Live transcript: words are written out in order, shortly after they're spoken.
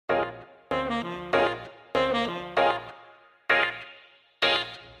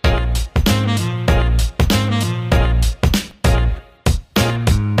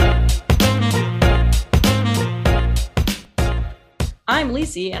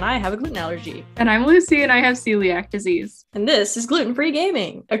Lacey, and I have a gluten allergy. And I'm Lucy, and I have celiac disease. And this is Gluten-Free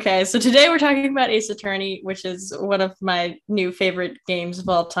Gaming. Okay, so today we're talking about Ace Attorney, which is one of my new favorite games of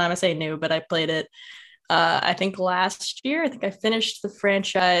all time. I say new, but I played it, I think last year. I think I finished the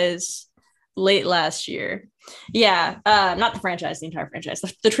franchise late last year. Yeah, not the franchise, the entire franchise.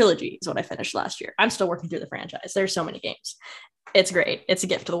 The trilogy is what I finished last year. I'm still working through the franchise. There's so many games. It's great. It's a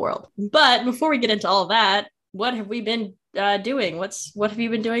gift to the world. But before we get into all that, what have we been doing? What have you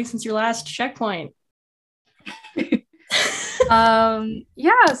been doing since your last checkpoint? Since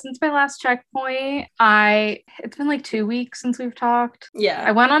my last checkpoint, it's been like 2 weeks since we've talked. Yeah.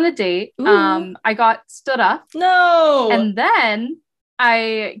 I went on a date. Ooh. I got stood up. No. And then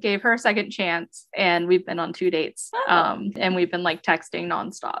I gave her a second chance, and we've been on 2 dates. And we've been like texting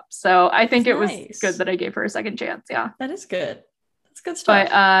nonstop. So I think it was good that I gave her a second chance. Yeah. That is good. That's good stuff.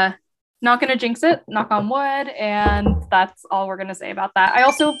 But not gonna jinx it, knock on wood, and that's all we're gonna say about that. I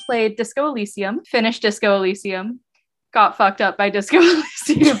also played Disco Elysium, finished Disco Elysium, got fucked up by Disco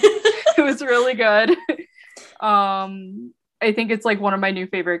Elysium. It was really good. I think it's like one of my new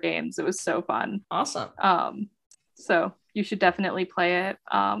favorite games. It was so fun. Awesome. So you should definitely play it.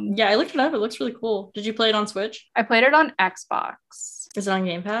 Yeah, I looked it up. It looks really cool. Did you play it on Switch? I played it on Xbox. Is it on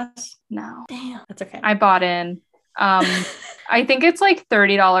Game Pass? No. Damn, that's okay. I bought in. I think it's like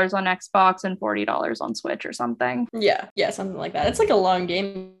 $30 on Xbox and $40 on Switch or something. Yeah, something like that. It's like a long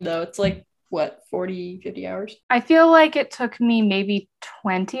game though. It's like what, 40-50 hours? I feel like it took me maybe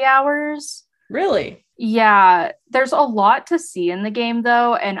 20 hours. Really? Yeah, there's a lot to see in the game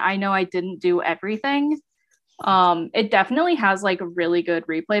though, and I know I didn't do everything. It definitely has like a really good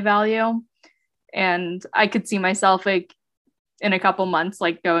replay value, and I could see myself like in a couple months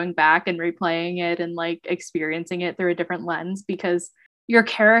like going back and replaying it and like experiencing it through a different lens, because your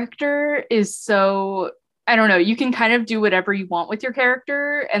character is so, I don't know, you can kind of do whatever you want with your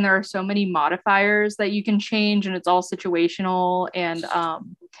character, and there are so many modifiers that you can change, and it's all situational. And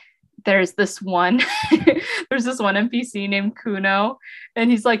there's this one NPC named Kuno, and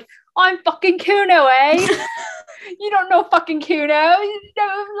he's like, I'm fucking Kuno, eh? You don't know fucking Kuno. You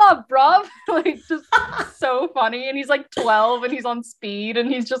know love, bruv. Like, just so funny. And he's like 12 and he's on speed and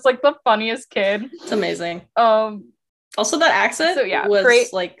he's just like the funniest kid. It's amazing. Also that accent was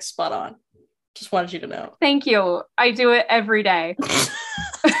great. Like spot on. Just wanted you to know. Thank you. I do it every day.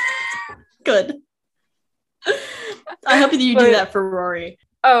 Good. I hope that you do that for Rory.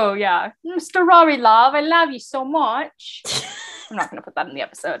 Oh yeah. Mr. Rory, love, I love you so much. I'm not going to put that in the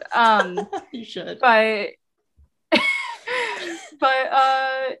episode. You should. But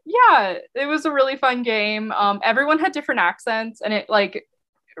yeah, it was a really fun game. Everyone had different accents, and it like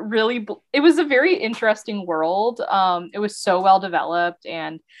really, it was a very interesting world. It was so well developed,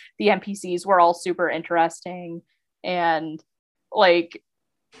 and the NPCs were all super interesting. And like,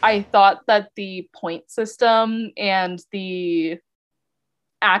 I thought that the point system and the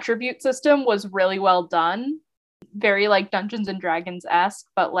attribute system was really well done. Very like Dungeons and Dragons-esque,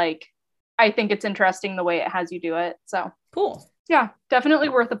 but like I think it's interesting the way it has you do it. So cool. Yeah, definitely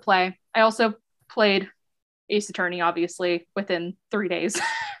worth a play. I also played Ace Attorney, obviously, within 3 days.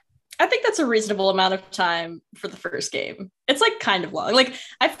 I think that's a reasonable amount of time for the first game. It's like kind of long. Like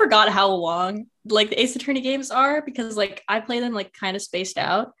I forgot how long like the Ace Attorney games are, because like I play them like kind of spaced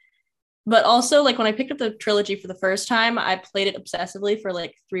out. But also like when I picked up the trilogy for the first time, I played it obsessively for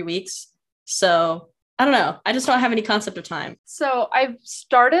like 3 weeks. So I don't know. I just don't have any concept of time. So I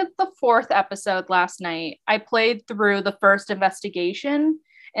started the 4th episode last night. I played through the first investigation,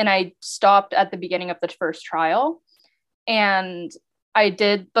 and I stopped at the beginning of the first trial. And I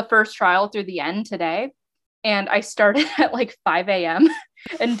did the first trial through the end today. And I started at like 5 a.m.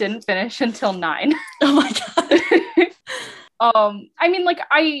 and didn't finish until 9. Oh my God. I mean, like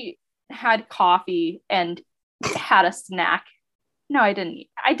I had coffee and had a snack. No, I didn't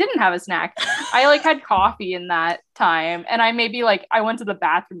have a snack. I like had coffee in that time, and I maybe like I went to the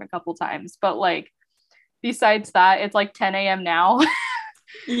bathroom a couple times, but like besides that, it's like 10 a.m. now.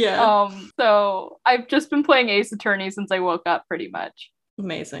 Yeah. So I've just been playing Ace Attorney since I woke up pretty much.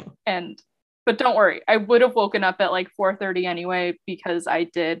 Amazing. But don't worry, I would have woken up at like 4:30 anyway, because I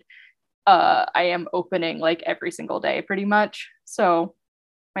am opening like every single day pretty much. So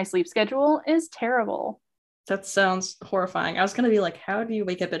my sleep schedule is terrible. That sounds horrifying. I was going to be like, how do you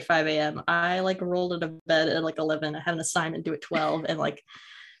wake up at 5 a.m.? I like rolled into bed at like 11. I had an assignment due at 12 and like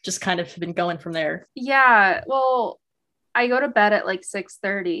just kind of been going from there. Yeah. Well, I go to bed at like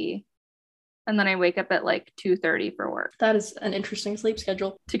 6:30 and then I wake up at like 2:30 for work. That is an interesting sleep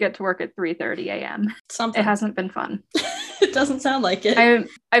schedule. To get to work at 3:30 a.m. Something. It hasn't been fun. It doesn't sound like it.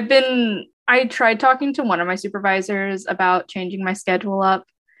 I I tried talking to one of my supervisors about changing my schedule up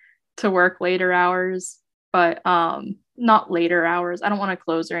to work later hours, but not later hours. I don't want to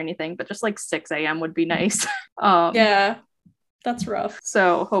close or anything, but just like 6 a.m. would be nice. Yeah, that's rough.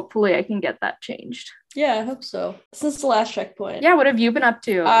 So hopefully I can get that changed. Yeah, I hope so. Since the last checkpoint. Yeah, what have you been up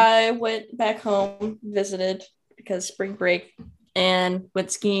to? I went back home, visited because spring break, and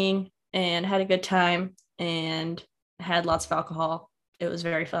went skiing and had a good time and had lots of alcohol. It was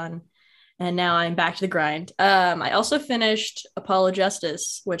very fun. And now I'm back to the grind. I also finished Apollo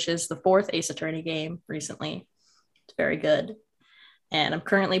Justice, which is the 4th Ace Attorney game recently. It's very good. And I'm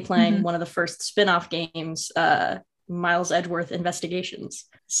currently playing one of the first spin-off games, Miles Edgeworth Investigations.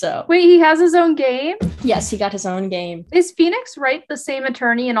 So wait, he has his own game? Yes, he got his own game. Is Phoenix Wright the same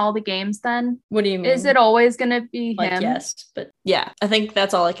attorney in all the games then? What do you mean? Is it always gonna be him? Yes, but yeah, I think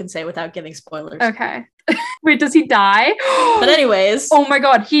that's all I can say without giving spoilers. Okay. Wait, does he die? But anyways. Oh my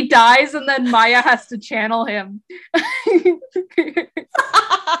god, he dies and then Maya has to channel him.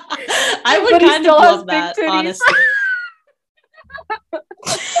 I would kind of love that, honestly.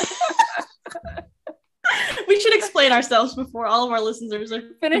 We should explain ourselves before all of our listeners are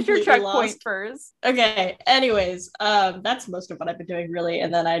finish your checkpoint lost. First. Okay. Anyways, that's most of what I've been doing really,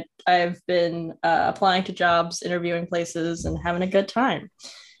 and then I've been applying to jobs, interviewing places, and having a good time.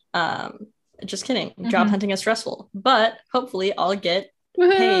 Just kidding. Job hunting is stressful, but hopefully I'll get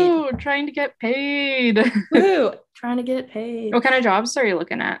paid. Trying to get paid. Woo! Trying to get paid. What kind of jobs are you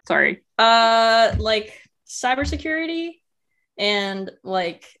looking at? Sorry. Like cybersecurity and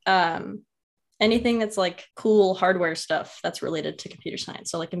like anything that's like cool hardware stuff that's related to computer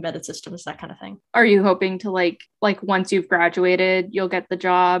science. So like embedded systems, that kind of thing. Are you hoping to like once you've graduated, you'll get the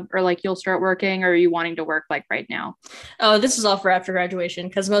job or like you'll start working, or are you wanting to work like right now? Oh, this is all for after graduation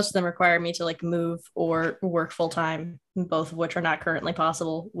because most of them require me to like move or work full time, both of which are not currently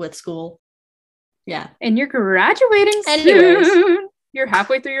possible with school. Yeah. And you're graduating Anyways. soon. You're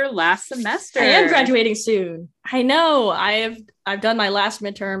halfway through your last semester. I am graduating soon. I know. I've done my last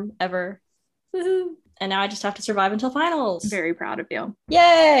midterm ever. Woohoo. And now I just have to survive until finals. Very proud of you.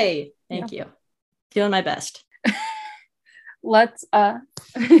 Yay! Thank you. Doing my best. Let's all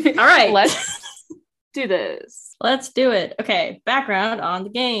right. Let's do this. Let's do it. Okay, background on the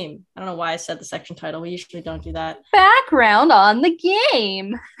game. I don't know why I said the section title. We usually don't do that. Background on the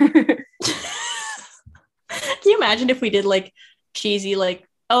game. Can you imagine if we did like cheesy, like,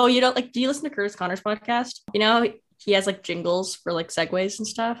 oh, you don't like, do you listen to Curtis Connor's podcast? You know, he has like jingles for like segues and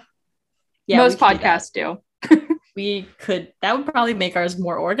stuff. Yeah, most podcasts do. We could, that would probably make ours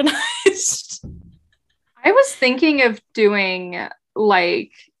more organized. I was thinking of doing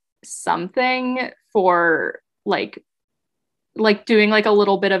like something for like doing like a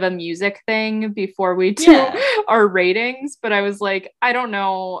little bit of a music thing before we do our ratings, but I was like, I don't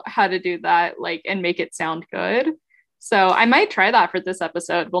know how to do that like and make it sound good. So I might try that for this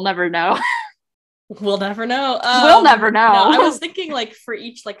episode. We'll never know. We'll never know. We'll never know. No, I was thinking like for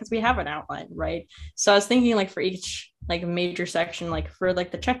each, like, because we have an outline, right? So I was thinking like for each like major section, like for like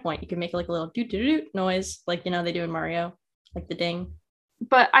the checkpoint, you can make like a little doo-doo-doo noise, like, you know, they do in Mario, like the ding.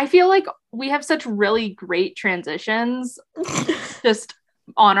 But I feel like we have such really great transitions just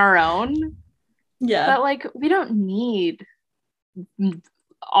on our own. Yeah. But like we don't need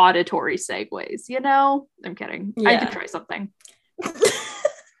auditory segues, you know? I'm kidding. Yeah. I could try something.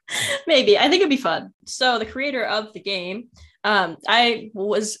 Maybe. I think it'd be fun. So the creator of the game, I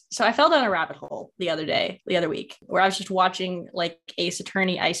fell down a rabbit hole the other week, where I was just watching like Ace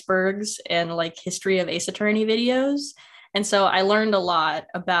Attorney icebergs and like history of Ace Attorney videos. And so I learned a lot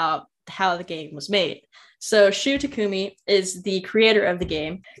about how the game was made. So Shu Takumi is the creator of the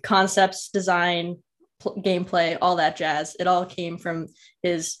game, concepts, design, gameplay, all that jazz. It all came from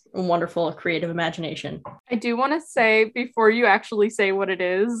his wonderful creative imagination. I do want to say, before you actually say what it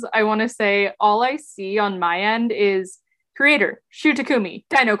is, I want to say all I see on my end is creator Shu Takumi,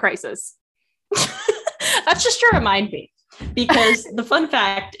 Dino Crisis. That's just to remind me, because the fun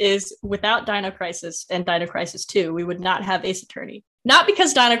fact is without Dino Crisis and Dino Crisis 2, we would not have Ace Attorney. Not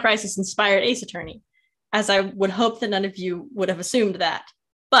because Dino Crisis inspired Ace Attorney, as I would hope that none of you would have assumed that.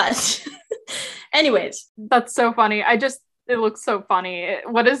 But anyways. That's so funny. It looks so funny.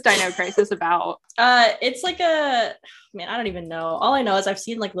 What is Dino Crisis about? It's like I don't even know. All I know is I've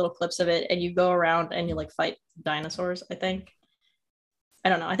seen like little clips of it, and you go around and you like fight dinosaurs, I think. I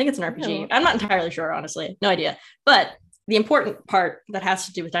don't know. I think it's an RPG. I'm not entirely sure, honestly. No idea. But the important part that has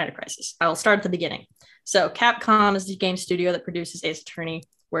to do with Dino Crisis, I will start at the beginning. So Capcom is the game studio that produces Ace Attorney,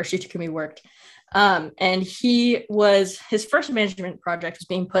 where Shu Takumi worked. And his first management project was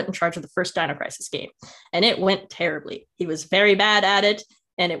being put in charge of the first Dino Crisis game, and it went terribly. He was very bad at it,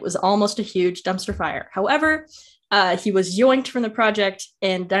 and it was almost a huge dumpster fire. However, he was yoinked from the project,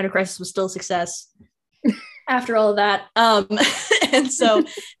 and Dino Crisis was still a success after all of that. And so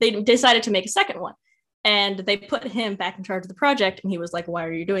they decided to make a second one. And they put him back in charge of the project. And he was like, why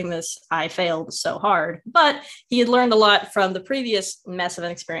are you doing this? I failed so hard. But he had learned a lot from the previous mess of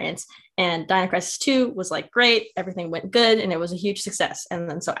an experience. And Dino Crisis 2 was like, great. Everything went good. And it was a huge success. And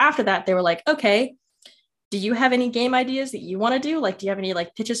then so after that, they were like, okay, do you have any game ideas that you want to do? Like, do you have any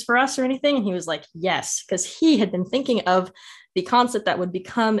like pitches for us or anything? And he was like, yes, because he had been thinking of the concept that would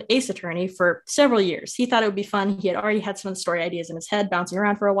become Ace Attorney for several years. He thought it would be fun. He had already had some of the story ideas in his head bouncing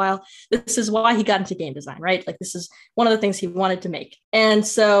around for a while. This is why he got into game design, right? Like, this is one of the things he wanted to make. And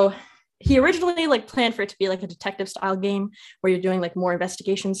so he originally like planned for it to be like a detective style game where you're doing like more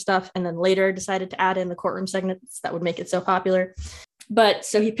investigation stuff, and then later decided to add in the courtroom segments that would make it so popular. But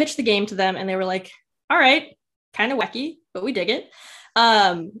so he pitched the game to them and they were like, all right, kind of wacky, but we dig it.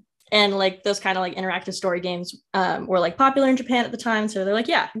 And like those kind of like interactive story games were like popular in Japan at the time. So they're like,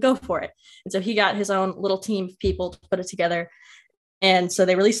 yeah, go for it. And so he got his own little team of people to put it together. And so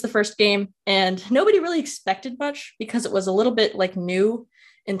they released the first game, and nobody really expected much because it was a little bit like new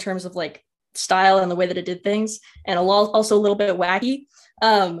in terms of like style and the way that it did things, and also a little bit wacky.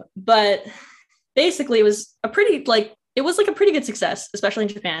 But basically it was a pretty good success, especially in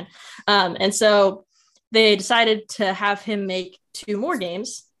Japan. And so they decided to have him make 2 more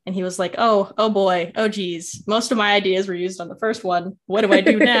games. And he was like, oh boy, oh geez, most of my ideas were used on the first one. What do I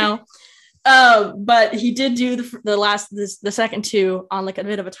do now? But he did do the second 2 on like a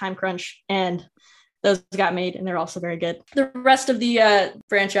bit of a time crunch, and those got made, and they're also very good. The rest of the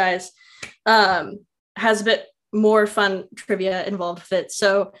franchise has a bit more fun trivia involved with it.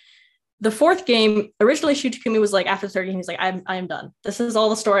 So the 4th game, originally Shu Takumi was like, after the 3rd game, he's like, I am done. This is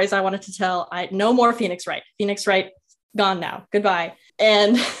all the stories I wanted to tell. No more Phoenix Wright. Phoenix Wright, gone now. Goodbye.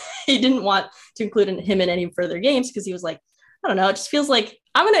 And he didn't want to include him in any further games because he was like, I don't know, it just feels like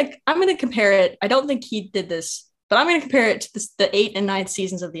I'm gonna compare it. I don't think he did this, but I'm gonna compare it to the 8th and 9th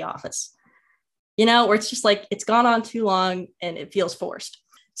seasons of The Office. You know, where it's just like it's gone on too long and it feels forced.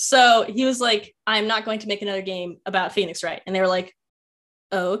 So he was like, I'm not going to make another game about Phoenix Wright. And they were like,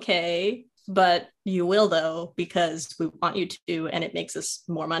 okay, but you will though, because we want you to, and it makes us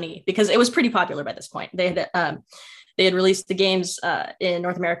more money, because it was pretty popular by this point. They had released the games in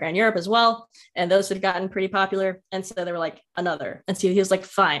North America and Europe as well, and those had gotten pretty popular. And so they were like, another. And so he was like,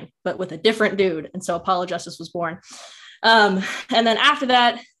 fine, but with a different dude. And so Apollo Justice was born. And then after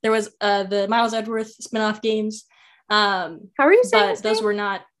that, there was the Miles Edgeworth spinoff games. How are you saying but those name? Were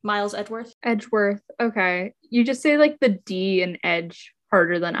not Miles Edgeworth. Edgeworth. Okay. You just say like the D and edge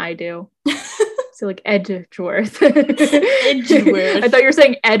harder than I do. So like Edgeworth. Edgeworth. I thought you were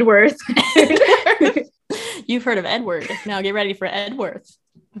saying Edworth. You've heard of Edward. Now get ready for Edworth,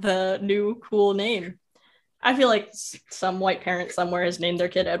 the new cool name. I feel like some white parent somewhere has named their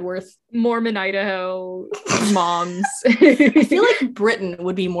kid Edworth. Mormon, Idaho moms. I feel like Britain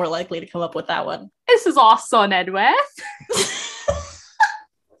would be more likely to come up with that one. This is our son, Edworth.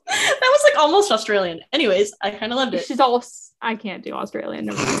 That was like almost Australian. Anyways, I kind of loved it. She's all. I can't do Australian.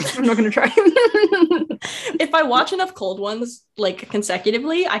 No, I'm not going to try. If I watch enough cold ones like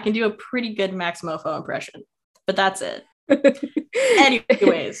consecutively, I can do a pretty good Max Mofo impression. But that's it.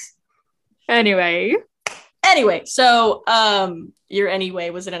 Anyway, so your anyway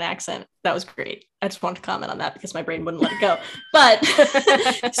was in an accent. That was great. I just wanted to comment on that because my brain wouldn't let it go. But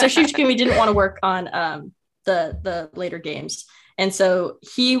so Shu Takumi didn't want to work on the later games. And so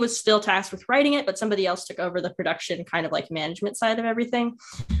he was still tasked with writing it, but somebody else took over the production kind of like management side of everything.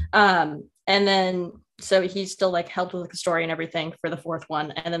 And then so he still like helped with the story and everything for the 4th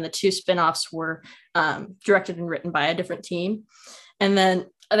one. And then the 2 spinoffs were directed and written by a different team. And then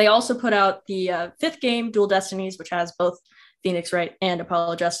they also put out the 5th game, Dual Destinies, which has both Phoenix Wright and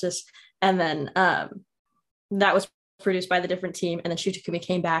Apollo Justice. And then that was produced by the different team. And then Shu Takumi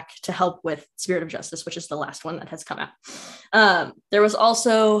came back to help with Spirit of Justice, which is the last one that has come out. There was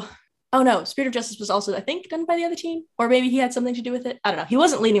also, Spirit of Justice was also, I think, done by the other team, or maybe he had something to do with it. I don't know. He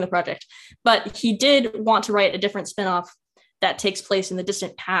wasn't leading the project, but he did want to write a different spinoff that takes place in the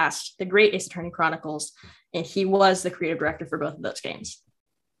distant past, the Great Ace Attorney Chronicles, and he was the creative director for both of those games.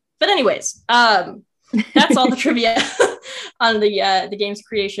 But anyways, that's all the trivia on the game's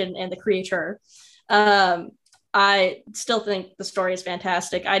creation and the creator. I still think the story is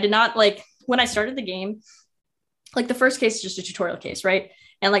fantastic. I did not when I started the game, like the first case is just a tutorial case, right?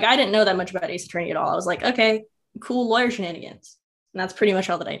 And like I didn't know that much about Ace Attorney at all. I was like, okay, cool lawyer shenanigans. And that's pretty much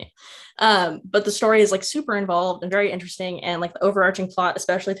all that I knew. But the story is like super involved and very interesting. And like the overarching plot,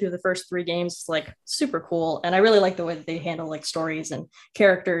 especially through the first 3 games, is like super cool. And I really like the way that they handle like stories and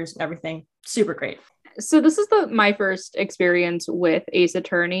characters and everything. Super great. So this is my first experience with Ace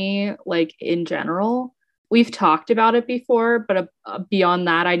Attorney, like in general. We've talked about it before, but beyond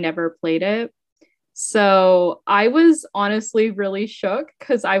that, I never played it. So I was honestly really shook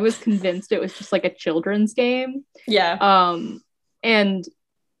because I was convinced it was just like a children's game. Yeah. And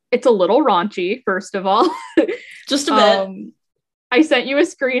it's a little raunchy, first of all. Just a bit. I sent you a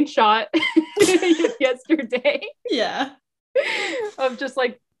screenshot yesterday. Yeah. Of just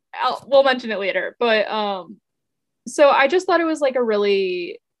like, we'll mention it later. But so I just thought it was like a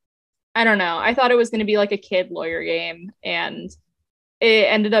really, I don't know. I thought it was going to be like a kid lawyer game, and it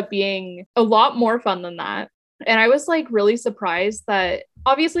ended up being a lot more fun than that. And I was like really surprised that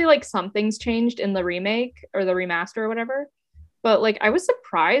obviously like some things changed in the remake or the remaster or whatever. But like I was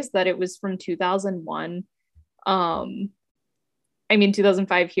surprised that it was from 2001. I mean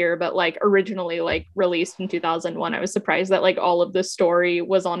 2005 here, but like originally like released in 2001. I was surprised that like all of the story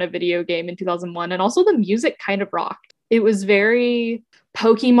was on a video game in 2001, and also the music kind of rocked. It was very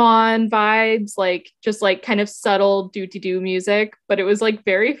Pokemon vibes, like just like kind of subtle do music, but it was like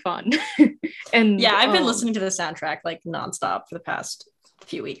very fun. And yeah, I've been listening to the soundtrack like nonstop for the past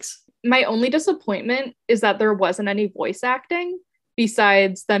few weeks. My only disappointment is that there wasn't any voice acting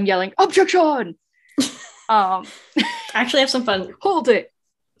besides them yelling objection. I actually have some fun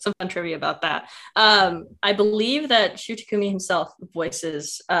trivia about that. I believe that Shu Takumi himself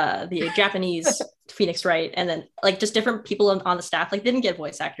voices the Japanese Phoenix Wright, and then like just different people on the staff like didn't get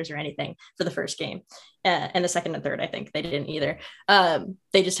voice actors or anything for the first game, and the second and third I think they didn't either.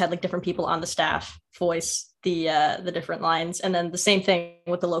 They just had like different people on the staff voice the different lines, and then the same thing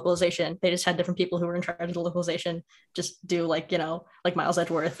with the localization. They just had different people who were in charge of the localization just do like, you know, like Miles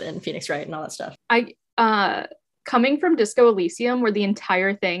Edgeworth and Phoenix Wright and all that stuff. Coming from Disco Elysium, where the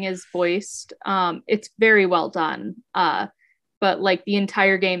entire thing is voiced, it's very well done. But like the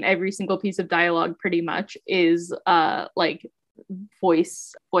entire game, every single piece of dialogue pretty much is like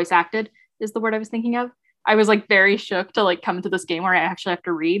voice acted is the word I was thinking of. I was like very shook to like come into this game where I actually have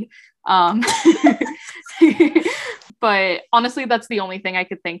to read. But honestly, that's the only thing I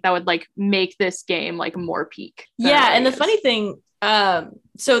could think that would like make this game like more peak. Yeah, and the funny thing,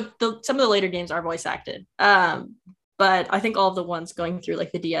 so some of the later games are voice acted, but I think all of the ones going through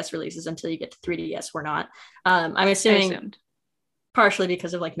like the DS releases until you get to 3DS were not. I'm assuming partially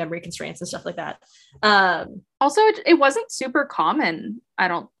because of like memory constraints and stuff like that. Also, it wasn't super common.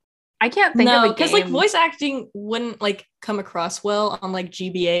 I can't think of a game. Because like voice acting wouldn't like come across well on like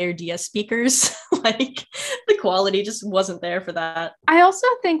GBA or DS speakers. Like the quality just wasn't there for that. I also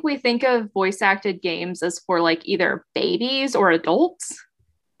think we think of voice acted games as for like either babies or adults,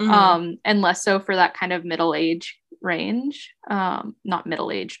 and less so for that kind of middle age range. Not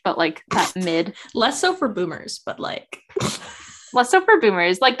middle age, but like that mid. Less so for boomers, but like less so for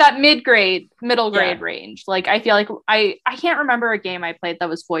boomers, like that middle grade range. Like I feel like I can't remember a game I played that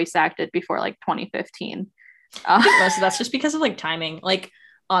was voice acted before like 2015. I think most of that's just because of like timing. Like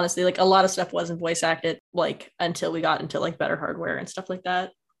honestly, like a lot of stuff wasn't voice acted like until we got into like better hardware and stuff like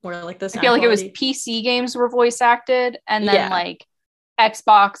that. Where like this, I feel like quality. It was PC games were voice acted, and then like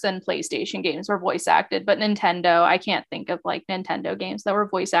Xbox and PlayStation games were voice acted, but Nintendo, I can't think of like Nintendo games that were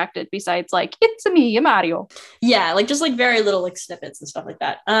voice acted besides like It's Me, Mario. Yeah, like just like very little like snippets and stuff like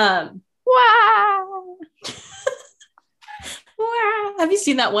that. Wow. Wow. Have you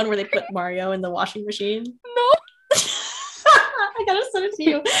seen that one where they put Mario in the washing machine? No. I gotta send it to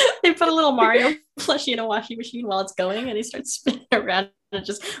you. They put a little Mario plushie in a washing machine while it's going, and he starts spinning around and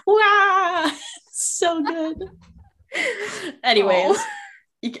just wow. So good. Anyways,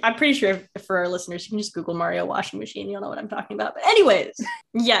 I'm pretty sure for our listeners, you can just Google Mario washing machine. You'll know what I'm talking about. But anyways,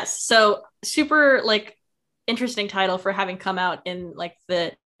 yes. So super like interesting title for having come out in like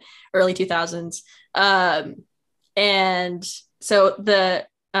the early 2000s. And so the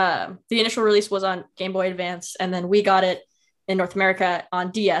initial release was on Game Boy Advance, and then we got it in North America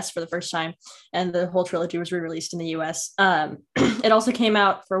on DS for the first time, and the whole trilogy was re-released in the US. It also came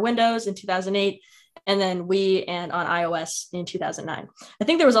out for Windows in 2008, and then Wii and on iOS in 2009. I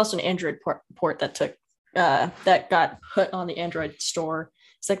think there was also an Android port that took that got put on the Android store.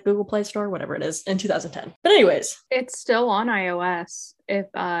 It's like Google Play Store, whatever it is, in 2010. But anyways, it's still on iOS if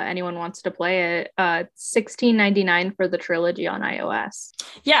anyone wants to play it. $16.99 for the trilogy on iOS.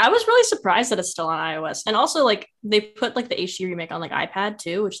 Yeah, I was really surprised that it's still on iOS. And also like they put like the HD remake on like iPad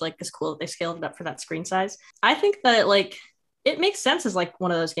too, which like is cool that they scaled it up for that screen size. I think that it makes sense as like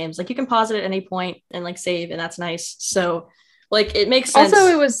one of those games. Like you can pause it at any point and like save, and that's nice. So Like it makes sense.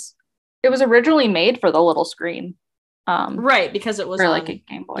 Also, it was originally made for the little screen. Right, because it was or on like a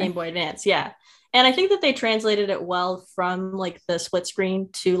Game Boy Advance, yeah. And I think that they translated it well from like the split screen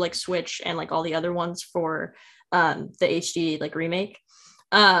to like Switch and like all the other ones for the HD like remake.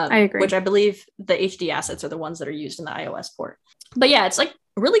 I agree. Which I believe the HD assets are the ones that are used in the iOS port. But yeah, it's like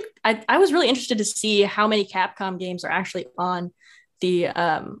really, I was really interested to see how many Capcom games are actually on the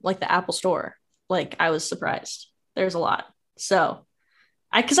like the Apple Store. Like I was surprised. There's a lot. So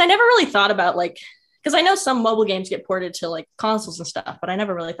because I never really thought about like, because I know some mobile games get ported to like consoles and stuff, but I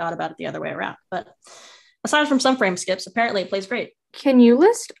never really thought about it the other way around. But aside from some frame skips, apparently it plays great. Can you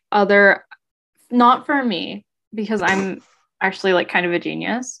list other, not for me, because I'm actually like kind of a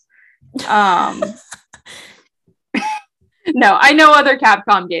genius. No, I know other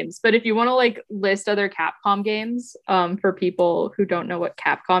Capcom games, but if you want to like list other Capcom games, for people who don't know what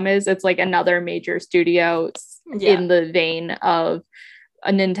Capcom is, it's like another major studio in the vein of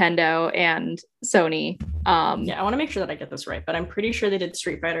a Nintendo and Sony. Yeah, I want to make sure that I get this right, but I'm pretty sure they did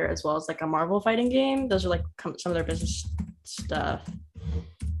Street Fighter as well as like a Marvel fighting game. Those are like some of their business stuff.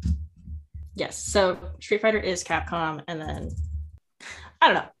 Yes, so Street Fighter is Capcom, and then I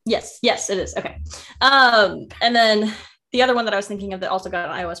don't know. Yes, it is. Okay. And then the other one that I was thinking of that also got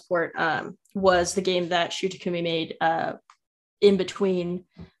an iOS port was the game that Shu Takumi made in between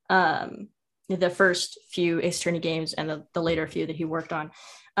the first few Ace Attorney games and the later few that he worked on,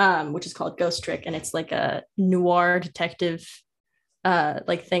 which is called Ghost Trick, and it's like a noir detective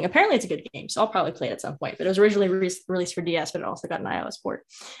like thing. Apparently it's a good game, so I'll probably play it at some point, but it was originally released for DS, but it also got an iOS port.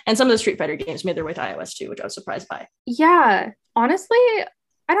 And some of the Street Fighter games made their way to iOS too, which I was surprised by. Yeah, honestly,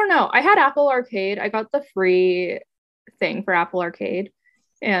 I don't know. I had Apple Arcade. I got the free thing for Apple Arcade,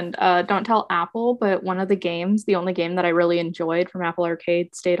 and don't tell Apple, but one of the games, the only game that I really enjoyed from Apple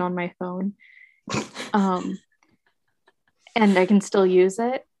Arcade, stayed on my phone. And I can still use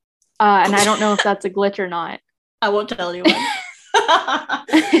it, and I don't know if that's a glitch or not. I won't tell anyone.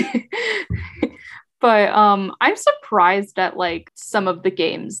 But I'm surprised at like some of the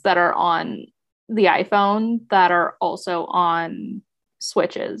games that are on the iPhone that are also on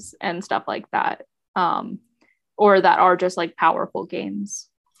Switches and stuff like that, or that are just like powerful games.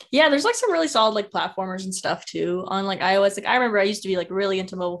 Yeah, there's like some really solid like platformers and stuff too on like iOS. Like I remember I used to be like really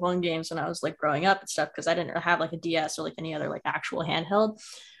into mobile phone games when I was like growing up and stuff, because I didn't have like a DS or like any other like actual handheld.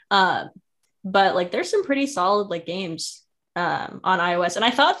 But like there's some pretty solid like games on iOS, and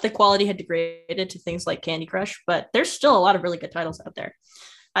I thought the quality had degraded to things like Candy Crush, but there's still a lot of really good titles out there.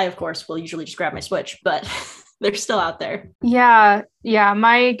 I of course will usually just grab my Switch, but they're still out there. Yeah,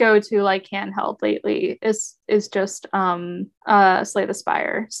 my go-to like handheld lately is just Slay the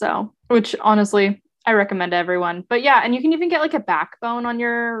Spire, so which honestly I recommend to everyone. But yeah, and you can even get like a backbone on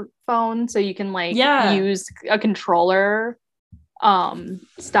your phone, so you can like use a controller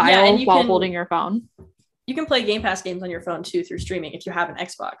style while holding your phone. You can play Game Pass games on your phone too through streaming if you have an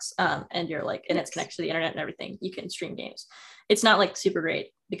Xbox, and you're like, and it's connected to the internet and everything. You can stream games. It's not like super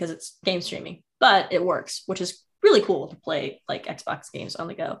great because it's game streaming, but it works, which is really cool to play like Xbox games on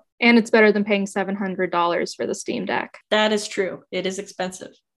the go. And it's better than paying $700 for the Steam Deck. That is true. It is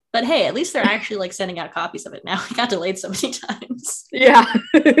expensive, but hey, at least they're actually like sending out copies of it now. It got delayed so many times. Yeah.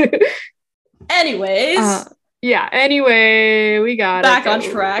 Anyways. Anyway, we got back on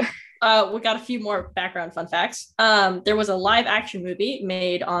track. We got a few more background fun facts. There was a live action movie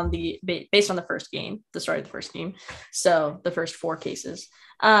made on based on the first game, the story of the first game. So the first 4 cases.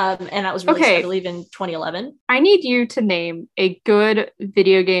 And that was released, I believe, in 2011. I need you to name a good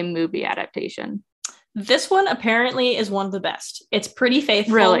video game movie adaptation. This one apparently is one of the best. It's pretty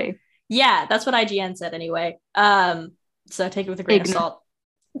faithful. Really? Yeah, that's what IGN said anyway. So take it with a grain of salt.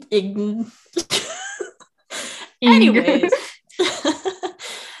 Anyways.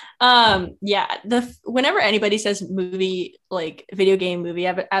 Whenever anybody says movie, like video game movie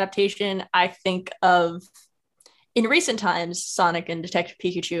adaptation, I think of, in recent times, Sonic and Detective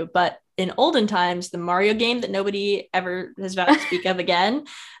Pikachu, but in olden times, the Mario game that nobody ever has vowed to speak of again,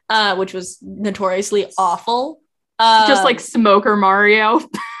 which was notoriously awful. Just like Smoker Mario.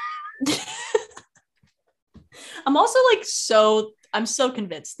 I'm also like I'm so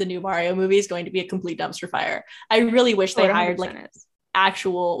convinced the new Mario movie is going to be a complete dumpster fire. I really wish they hired like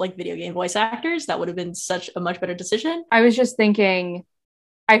actual like video game voice actors. That would have been such a much better decision. I was just thinking,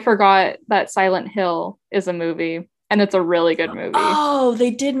 I forgot that Silent Hill is a movie, and it's a really good movie. Oh,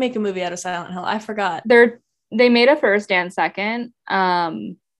 they did make a movie out of Silent Hill. I forgot. They made a first and second,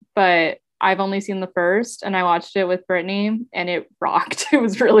 but I've only seen the first, and I watched it with Brittany, and it rocked. It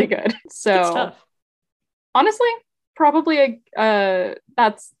was really good. So honestly, probably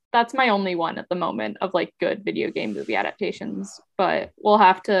that's that's my only one at the moment of like good video game movie adaptations, but we'll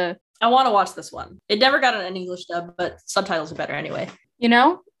have to. I want to watch this one. It never got an English dub, but subtitles are better anyway. You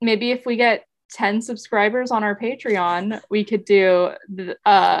know, maybe if we get 10 subscribers on our Patreon, we could do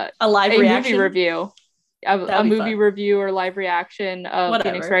a live reaction movie review, a movie review or live reaction of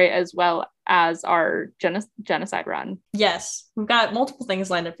Phoenix Wright, as well as our genocide run. Yes, we've got multiple things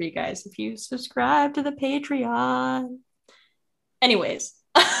lined up for you guys if you subscribe to the Patreon. Anyways.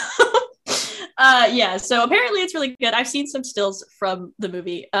 Yeah, so apparently it's really good. I've seen some stills from the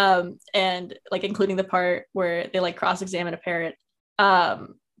movie, and like including the part where they like cross-examine a parrot.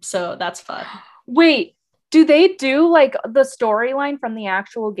 So that's fun. Wait, do they do like the storyline from the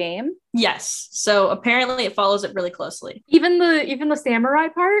actual game? Yes. So apparently it follows it really closely. Even the samurai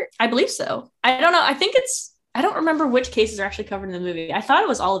part? I believe so. I don't know. I don't remember which cases are actually covered in the movie. I thought it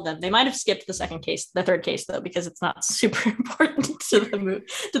was all of them. They might have skipped the third case though, because it's not super important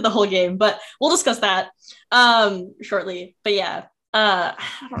to the whole game. But we'll discuss that shortly. But yeah, I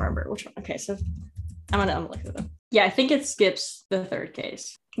don't remember which one. Okay, so I'm gonna look at them. Yeah, I think it skips the third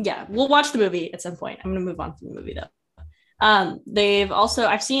case. Yeah, we'll watch the movie at some point. I'm gonna move on from the movie though.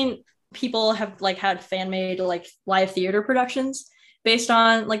 I've seen people have like had fan made like live theater productions based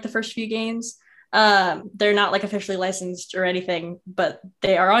on like the first few games. They're not like officially licensed or anything, but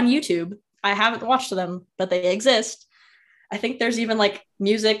they are on YouTube. I haven't watched them, but they exist. I think there's even like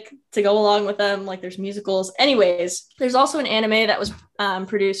music to go along with them, like there's musicals. Anyways, there's also an anime that was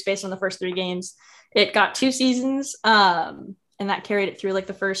produced based on the first 3 games. It got 2 seasons, and that carried it through like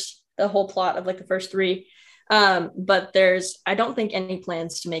the whole plot of like the first 3. But I don't think any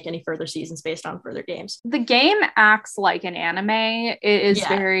plans to make any further seasons based on further games. The game acts like an anime. It is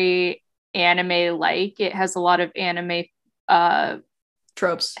very anime-like. It has a lot of anime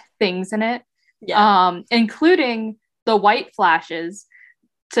tropes things in it, including the white flashes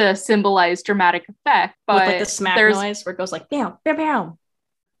to symbolize dramatic effect, but with like the smack noise where it goes like bam bam bam,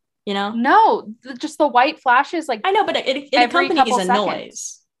 you know? No, just the white flashes, like I know, but it accompanies a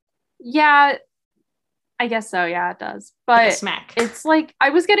noise. Yeah, I guess so. Yeah, it does. But like a smack. It's like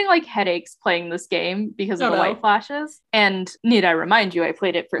I was getting like headaches playing this game because of the white flashes. And need I remind you, I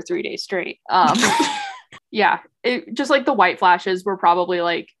played it for 3 days straight. Yeah, it just like the white flashes were probably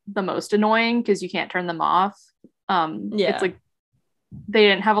like the most annoying because you can't turn them off. It's like they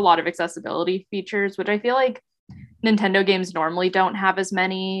didn't have a lot of accessibility features, which I feel like Nintendo games normally don't have as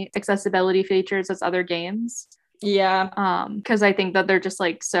many accessibility features as other games. Yeah. Because I think that they're just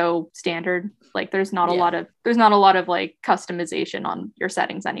like so standard. Like there's not a lot of like customization on your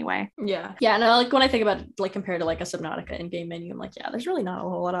settings anyway. Yeah. Yeah. And like when I think about it, like compared to like a Subnautica in-game menu, I'm like, yeah, there's really not a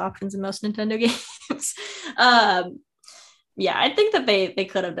whole lot of options in most Nintendo games. Yeah, I think that they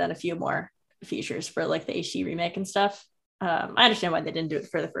could have done a few more features for like the HD remake and stuff. I understand why they didn't do it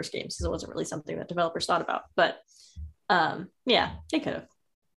for the first games because it wasn't really something that developers thought about. But yeah, they could have.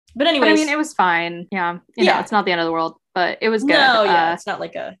 But anyways, I mean, it was fine. Yeah, you know, it's not the end of the world, but it was good. No, yeah, it's not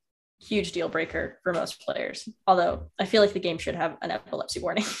like a huge deal breaker for most players. Although I feel like the game should have an epilepsy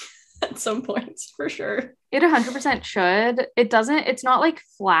warning at some points for sure. It 100% should. It doesn't. It's not like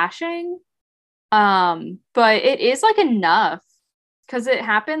flashing, but it is like enough because it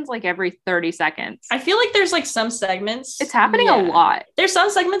happens like every 30 seconds. I feel like there's like some segments. It's happening a lot. There's some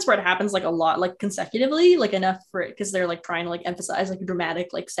segments where it happens like a lot, like consecutively, like enough for it because they're like trying to like emphasize like a dramatic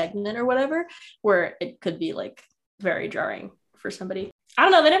like segment or whatever, where it could be like very jarring for somebody. I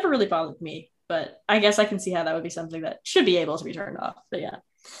don't know. They never really bothered me, but I guess I can see how that would be something that should be able to be turned off. But yeah.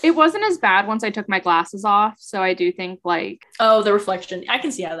 It wasn't as bad once I took my glasses off. So I do think like... Oh, the reflection. I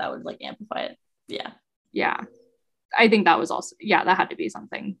can see how that would like amplify it. Yeah. Yeah. I think that was also, that had to be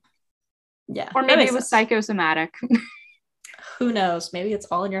something. Yeah. Or maybe it was psychosomatic. Who knows? Maybe it's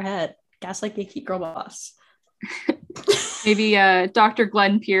all in your head. Gaslight Gatekeep Girl Boss. Maybe Dr.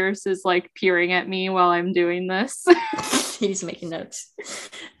 Glenn Pierce is like peering at me while I'm doing this. He's making notes.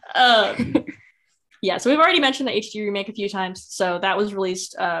 Yeah, so we've already mentioned the HD remake a few times. So that was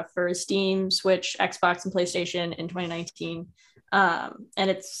released for Steam, Switch, Xbox, and PlayStation in 2019. And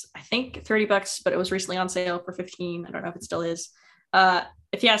it's, I think, $30, but it was recently on sale for $15. I don't know if it still is.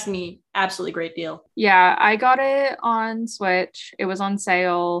 If you ask me, absolutely great deal. Yeah, I got it on Switch. It was on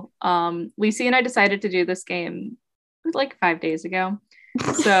sale. Lacey and I decided to do this game like 5 days ago.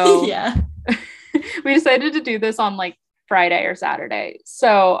 So yeah, we decided to do this on like Friday or Saturday.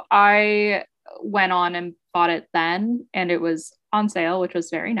 So I went on and bought it then, and it was on sale, which was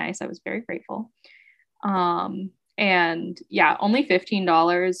very nice. I was very grateful. And yeah, only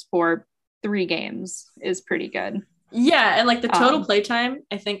 $15 for 3 games is pretty good. Yeah, and like the total playtime,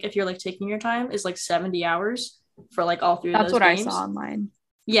 I think if you're like taking your time, is like 70 hours for like all 3 of those games. That's what I saw online.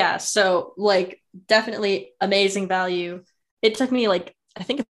 Yeah, so like definitely amazing value. It took me like I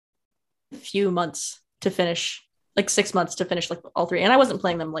think a few months to finish, like 6 months to finish like all three, and I wasn't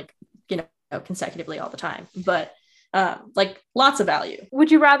playing them like consecutively all the time, but like lots of value.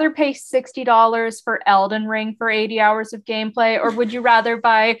 Would you rather pay $60 for Elden Ring for 80 hours of gameplay, or would you rather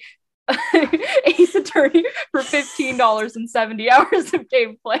buy Ace Attorney for $15 and 70 hours of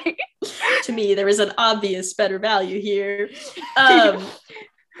gameplay? To me, there is an obvious better value here.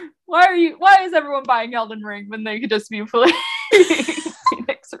 Why is everyone buying Elden Ring when they could just be playing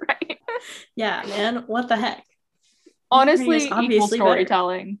Phoenix Wright? Yeah, man, what the heck? Honestly, equal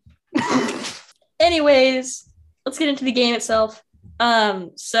storytelling. Anyways, let's get into the game itself.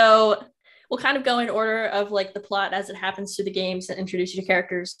 So we'll kind of go in order of like the plot as it happens to the games and introduce you to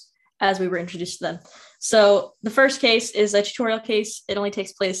characters as we were introduced to them. So the first case is a tutorial case. It only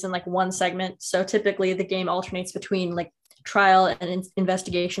takes place in like one segment. So typically the game alternates between like trial and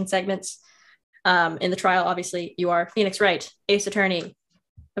investigation segments. In the trial, obviously, you are Phoenix Wright, Ace Attorney.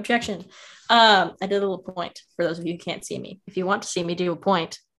 Objection. I did a little point for those of you who can't see me. If you want to see me do a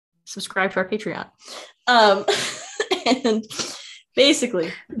point, subscribe to our Patreon. And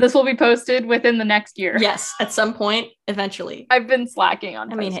basically, this will be posted within the next year. Yes, at some point, eventually. I've been slacking on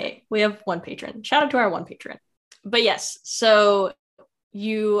posting. Hey, we have one patron. Shout out to our one patron. But yes, so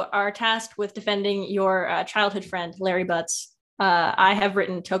you are tasked with defending your childhood friend, Larry Butts. I have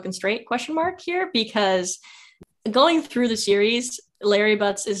written token straight ? Here because going through the series, Larry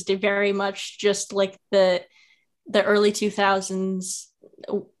Butts is very much just like the early 2000s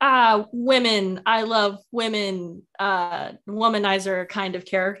women, I love women, womanizer kind of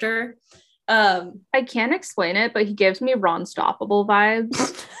character. I can't explain it, but he gives me Ron Stoppable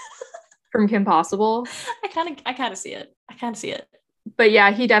vibes from Kim Possible. I kind of see it. But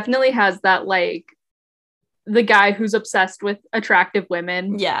yeah, he definitely has that, like, the guy who's obsessed with attractive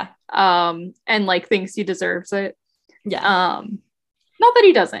women. Yeah. And like thinks he deserves it. Yeah. Not that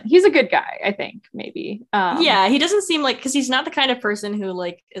he doesn't. He's a good guy, I think, maybe. Yeah, he doesn't seem like, because he's not the kind of person who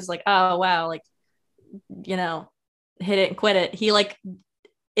like is like, oh wow, like, hit it and quit it. He like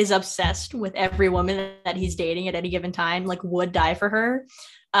is obsessed with every woman that he's dating at any given time, like would die for her,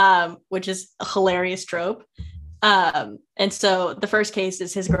 which is a hilarious trope. And so the first case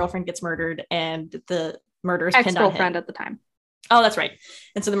is his girlfriend gets murdered and the murder is pinned on him. Ex-girlfriend at the time. Oh, that's right.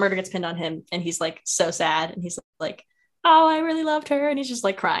 And so the murder gets pinned on him and he's like so sad and he's like, oh, I really loved her. And he's just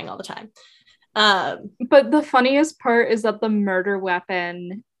like crying all the time. But the funniest part is that the murder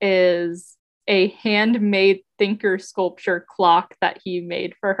weapon is a handmade thinker sculpture clock that he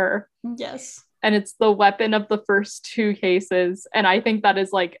made for her. Yes. And it's the weapon of the first two cases. And I think that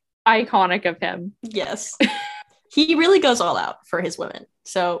is like iconic of him. Yes. He really goes all out for his women.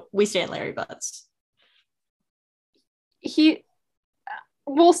 So we stand Larry Butts.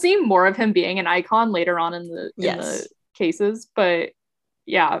 We'll see more of him being an icon later on in the cases, but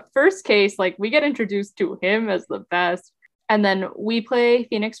yeah, first case, like we get introduced to him as the best, and then we play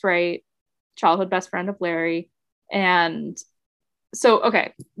Phoenix Wright, childhood best friend of Larry. And so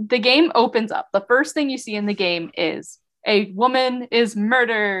okay, the game opens up. The first thing you see in the game is a woman is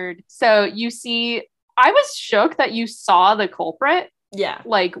murdered. So you see, I was shook that you saw the culprit,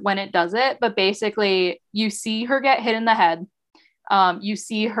 like when it does it, but basically you see her get hit in the head. You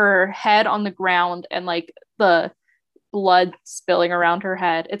see her head on the ground and like the blood spilling around her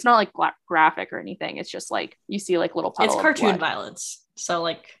head. It's not like graphic or anything. It's just like you see like little puddle. It's cartoon violence. So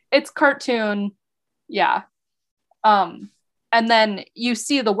like it's cartoon. Yeah. And then you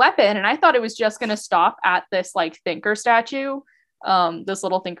see the weapon, and I thought it was just gonna stop at this like thinker statue, this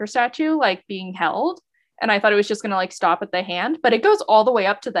little thinker statue like being held. And I thought it was just going to like stop at the hand, but it goes all the way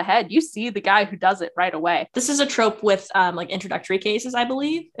up to the head. You see the guy who does it right away. This is a trope with like introductory cases, I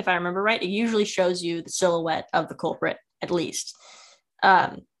believe, if I remember right. It usually shows you the silhouette of the culprit at least,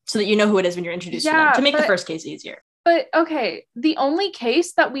 so that you know who it is when you're introduced to them, to make the first case easier. But okay, the only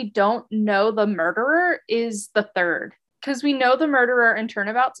case that we don't know the murderer is the third, because we know the murderer in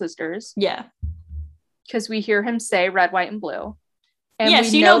Turnabout Sisters. Yeah. Because we hear him say red, white, and blue. And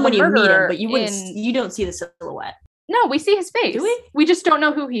yes, you know when you meet him, but you don't see the silhouette. No, we see his face. Do we? We just don't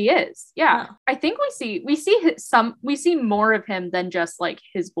know who he is. Yeah. Oh. I think we see more of him than just like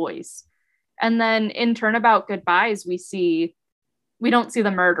his voice. And then in Turnabout Goodbyes, we don't see the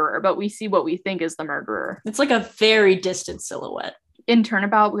murderer, but we see what we think is the murderer. It's like a very distant silhouette. In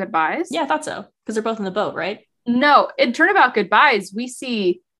Turnabout Goodbyes? Yeah, I thought so. Because they're both in the boat, right? No, in Turnabout Goodbyes, we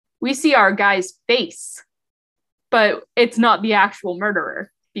see our guy's face. But it's not the actual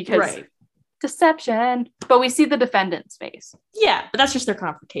murderer because Deception. But we see the defendant's face. Yeah, but that's just their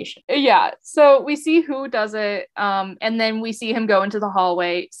confrontation. Yeah. So we see who does it. And then we see him go into the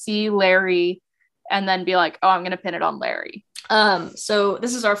hallway, see Larry, and then be like, oh, I'm going to pin it on Larry. So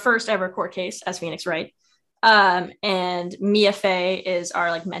this is our first ever court case as Phoenix Wright. And Mia Fey is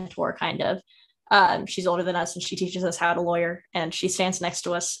our like mentor, kind of. She's older than us and she teaches us how to lawyer, and she stands next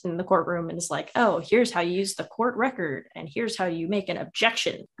to us in the courtroom and is like, oh, here's how you use the court record and here's how you make an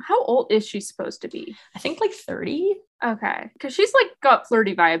objection. How old is she supposed to be? I think like 30. Okay, because she's like got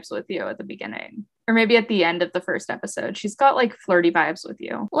flirty vibes with you at the beginning, or maybe at the end of the first episode she's got like flirty vibes with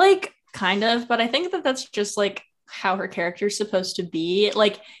you, like kind of, but I think that that's just like how her character is supposed to be.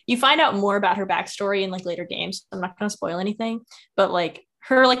 Like you find out more about her backstory in like later games. I'm not gonna spoil anything, but like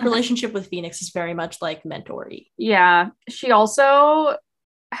her like relationship with Phoenix is very much like mentor-y. Yeah, she also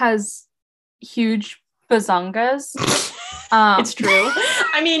has huge bazongas. It's true.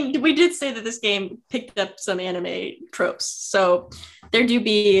 I mean, we did say that this game picked up some anime tropes, so there do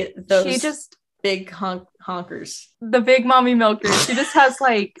be those big honkers. The big mommy milkers. She just has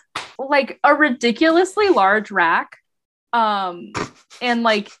like a ridiculously large rack, and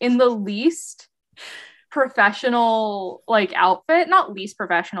like in the least professional like outfit, not least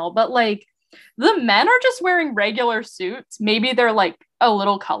professional, but like the men are just wearing regular suits. Maybe they're like a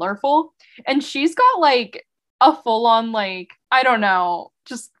little colorful, and she's got like a full-on like, I don't know,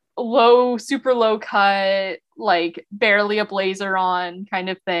 just super low cut, like barely a blazer on kind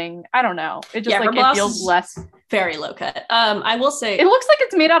of thing. I don't know, it just like it feels less very low cut. I will say it looks like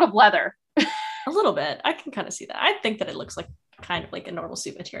it's made out of leather. A little bit. I can kind of see that. I think that it looks like kind of like a normal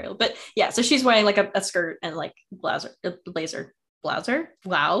suit material, but yeah, so she's wearing like a skirt and like blazer.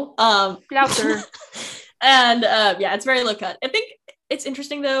 Wow. Blazer. And yeah, it's very low cut. I think it's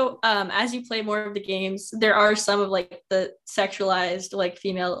interesting though, as you play more of the games, there are some of like the sexualized like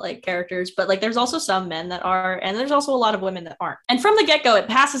female like characters, but like there's also some men that are, and there's also a lot of women that aren't. And from the get-go, it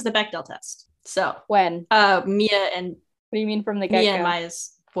passes the Bechdel test. So when Mia and what do you mean from the get-go? Mia and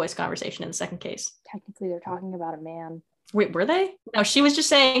Maya's voice conversation in the second case. Technically, they're talking about a man. Wait, were they? No, she was just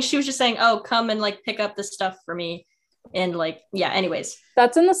saying, oh, come and like pick up this stuff for me. And like, yeah, anyways.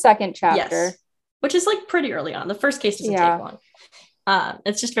 That's in the second chapter. Yes. Which is like pretty early on. The first case doesn't take long.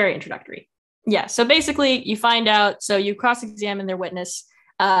 It's just very introductory. Yeah. So basically you find out, so you cross-examine their witness,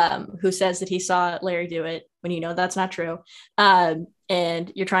 who says that he saw Larry do it when you know that's not true.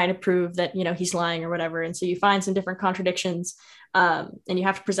 And you're trying to prove that, you know, he's lying or whatever. And so you find some different contradictions, and you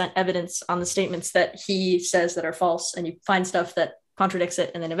have to present evidence on the statements that he says that are false, and you find stuff that contradicts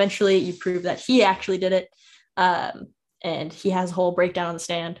it. And then eventually you prove that he actually did it. And he has a whole breakdown on the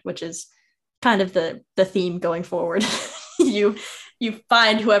stand, which is kind of the theme going forward. You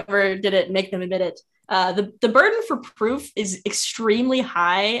find whoever did it, make them admit it. The burden for proof is extremely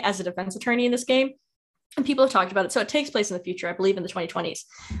high as a defense attorney in this game. And people have talked about it. So it takes place in the future, I believe in the 2020s.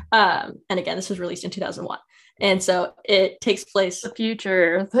 And again, this was released in 2001. And so it takes place. The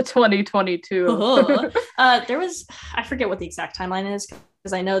future, the 2022. There was, I forget what the exact timeline is,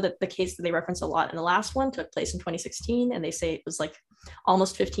 because I know that the case that they reference a lot in the last one took place in 2016. And they say it was like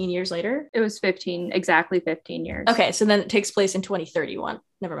almost 15 years later. It was exactly 15 years. Okay, so then it takes place in 2031.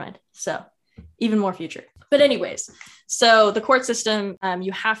 Never mind. So even more future. But anyways, so the court system,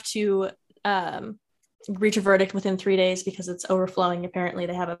 you have to reach a verdict within 3 days because it's overflowing. Apparently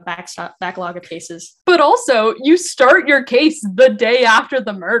they have a backlog of cases. But also you start your case the day after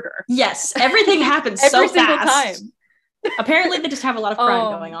the murder. Yes, everything happens so fast. Every single time. Apparently they just have a lot of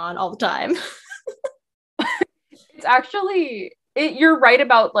crime going on all the time. It's actually... you're right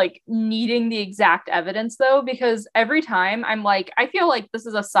about like needing the exact evidence though, because every time I'm like, I feel like this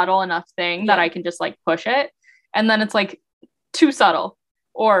is a subtle enough thing that I can just like push it. And then it's like too subtle,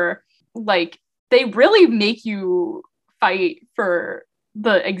 or like they really make you fight for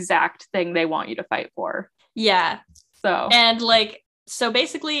the exact thing they want you to fight for. Yeah. So, and like, so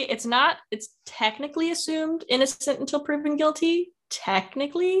basically it's technically assumed innocent until proven guilty.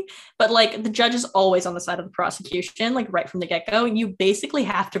 Technically, but like the judge is always on the side of the prosecution, like right from the get-go, and you basically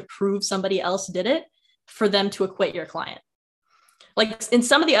have to prove somebody else did it for them to acquit your client. Like in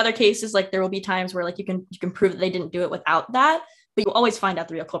some of the other cases, like there will be times where like you can prove that they didn't do it without that, but you always find out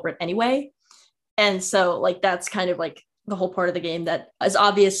the real culprit anyway. And so like that's kind of like the whole part of the game that is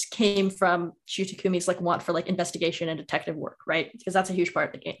obvious came from Shu Takumi's like want for like investigation and detective work, right? Because that's a huge part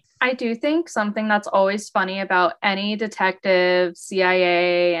of the game. I do think something that's always funny about any detective,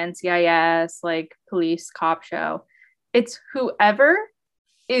 CIA, NCIS, like police cop show, it's whoever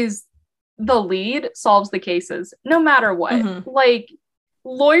is the lead solves the cases, no matter what. Mm-hmm. Like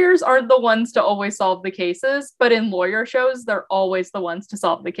lawyers aren't the ones to always solve the cases, but in lawyer shows, they're always the ones to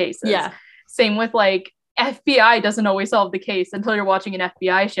solve the cases. Yeah. Same with like FBI doesn't always solve the case until you're watching an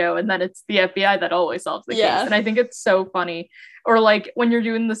FBI show, and then it's the FBI that always solves the case. And I think it's so funny. Or like when you're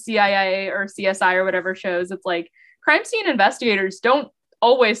doing the CIA or CSI or whatever shows, it's like crime scene investigators don't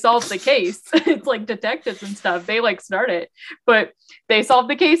always solve the case. It's like detectives and stuff. They like start it, but they solve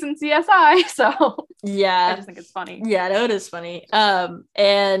the case in CSI. So yeah, I just think it's funny. Yeah, no, it is funny.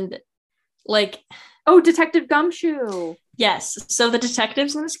 And like, oh, Detective Gumshoe. Yes. So the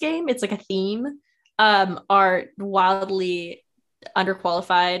detectives in this game, it's like a theme, are wildly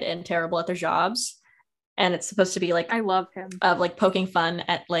underqualified and terrible at their jobs. And it's supposed to be like, I love him, of like poking fun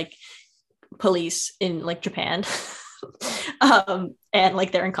at like police in like Japan. And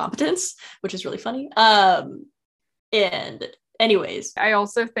like their incompetence, which is really funny. And anyways, I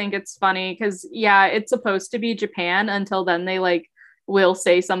also think it's funny because yeah, it's supposed to be Japan until then they like will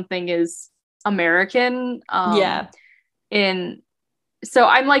say something is American. So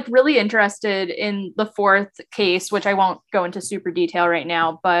I'm like really interested in the fourth case, which I won't go into super detail right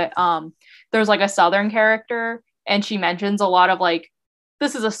now, but there's like a Southern character and she mentions a lot of like,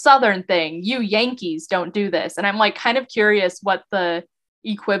 this is a Southern thing. You Yankees don't do this. And I'm like kind of curious what the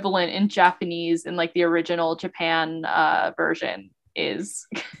equivalent in Japanese in like the original Japan version is.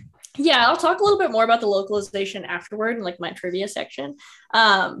 Yeah, I'll talk a little bit more about the localization afterward in like my trivia section.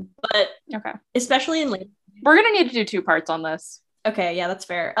 But okay, especially in later, we're gonna need to do 2 parts on this. Okay, yeah, that's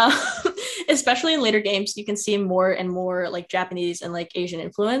fair. Especially in later games, you can see more and more like Japanese and like Asian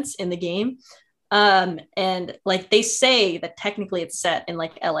influence in the game. And like they say that technically it's set in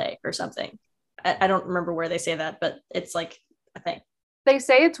like LA or something. I don't remember where they say that, but it's like a thing. They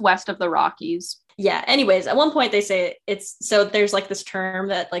say it's west of the Rockies. Yeah. Anyways, at one point they say it's, so there's like this term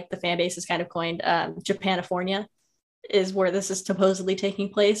that like the fan base has kind of coined, Japanifornia is where this is supposedly taking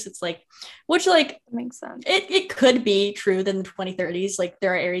place. It's like, which like makes sense. It could be true than the 2030s. Like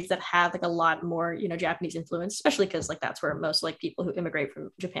there are areas that have like a lot more, you know, Japanese influence, especially because like that's where most like people who immigrate from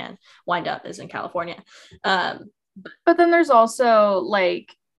Japan wind up is in California. But then there's also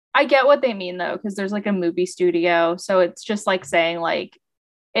like, I get what they mean though, because there's like a movie studio. So it's just like saying like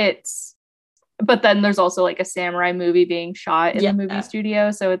it's, but then there's also like a samurai movie being shot in the movie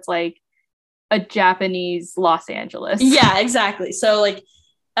studio. So it's like a Japanese Los Angeles. Yeah, exactly. So like,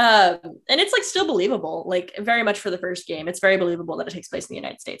 and it's like still believable, like very much for the first game. It's very believable that it takes place in the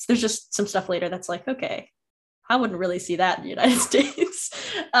United States. There's just some stuff later that's like, okay, I wouldn't really see that in the United States.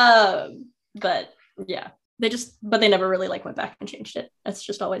 But yeah, but they never really like went back and changed it. It's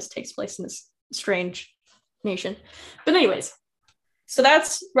just always takes place in this strange nation. But anyways, so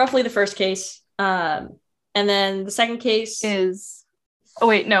that's roughly the first case. And then the second case is, oh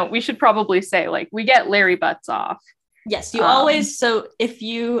wait, no, we should probably say like we get Larry Butts off. Yes, you always, so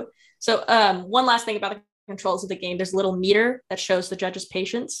one last thing about the controls of the game, there's a little meter that shows the judge's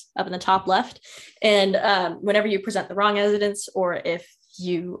patience up in the top left. And whenever you present the wrong evidence, or if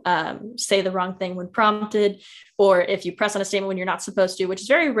you say the wrong thing when prompted, or if you press on a statement when you're not supposed to, which is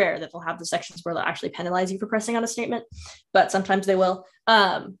very rare that they'll have the sections where they'll actually penalize you for pressing on a statement, but sometimes they will.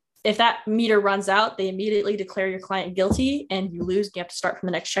 If that meter runs out, they immediately declare your client guilty and you lose. You have to start from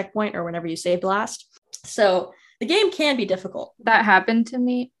the next checkpoint or whenever you saved last. So the game can be difficult. That happened to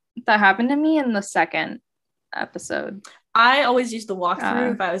me in the second episode. I always used the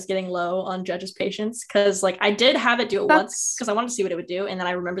walkthrough if I was getting low on judge's patience, because like I did have it do it once because I wanted to see what it would do, and then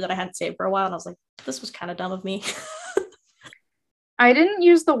I remember that I hadn't saved for a while and I was like, this was kind of dumb of me. I didn't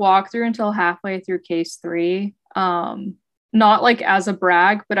use the walkthrough until halfway through case 3. Not like as a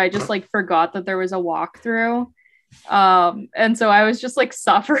brag, but I just like forgot that there was a walkthrough. And so I was just like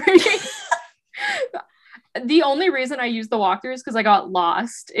suffering. The only reason I used the walkthrough is because I got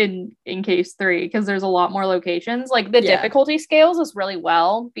lost in case 3, because there's a lot more locations. Like the difficulty scales is really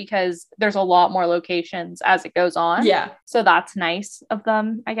well because there's a lot more locations as it goes on. Yeah. So that's nice of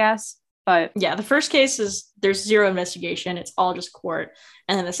them, I guess. But yeah, the first case is there's zero investigation. It's all just court.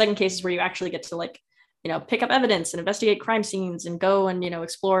 And then the second case is where you actually get to like, you know, pick up evidence and investigate crime scenes and go and, you know,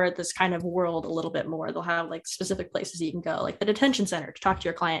 explore this kind of world a little bit more. They'll have like specific places you can go, like the detention center to talk to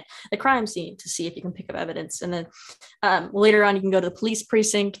your client, the crime scene to see if you can pick up evidence. And then later on, you can go to the police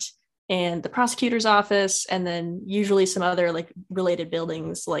precinct and the prosecutor's office, and then usually some other like related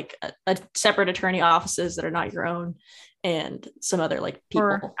buildings, like a separate attorney offices that are not your own, and some other like people.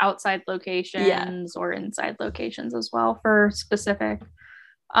 Or outside locations or inside locations as well for specific.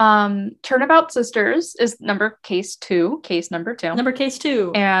 Turnabout Sisters is case number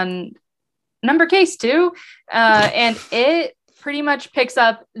two. And it pretty much picks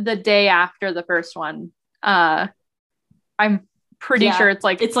up the day after the first one. I'm pretty sure it's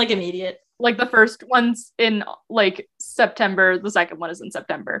like immediate. Like the first one's in like September, the second one is in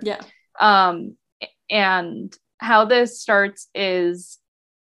September. Yeah. And how this starts is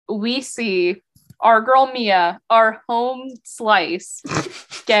we see our girl Mia, our home slice,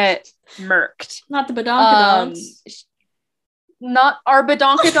 get murked. Not the badonkadonks. Not our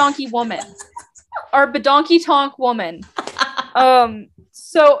badonkadonky woman. Our badonky tonk woman.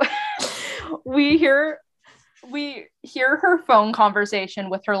 So we hear her phone conversation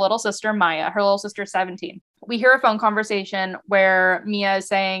with her little sister Maya. Her little sister's 17. We hear a phone conversation where Mia is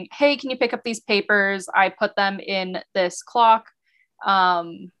saying, "Hey, can you pick up these papers? I put them in this clock,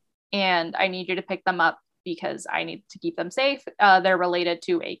 and I need you to pick them up because I need to keep them safe. They're related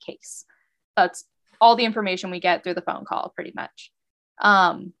to a case." That's all the information we get through the phone call, pretty much.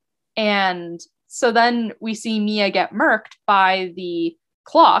 And so then we see Mia get murked by the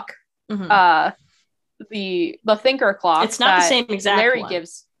clock, the thinker clock. It's not the same exact Larry one.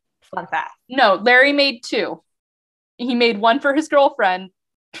 gives. Fun fact. No, Larry made 2. He made one for his girlfriend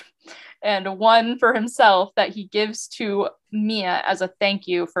and one for himself that he gives to Mia as a thank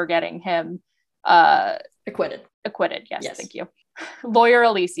you for getting him acquitted. Yes, thank you. Laura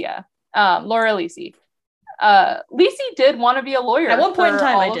Lisi. Lisi did want to be a lawyer at one point in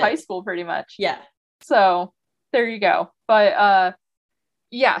time. All of high school, pretty much. Yeah. So there you go. But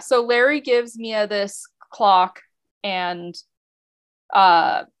yeah. So Larry gives Mia this clock, and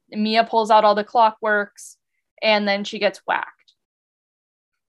Mia pulls out all the clockworks, and then she gets whacked.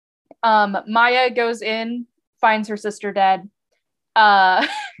 Maya goes in, finds her sister dead,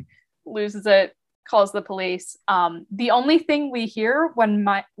 loses it, calls the police. The only thing we hear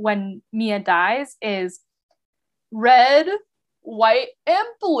when Mia dies is red, white, and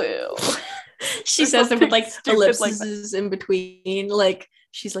blue. She says them with like ellipses in between. Like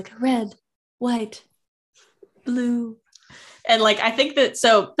she's like red, white, blue. And like I think that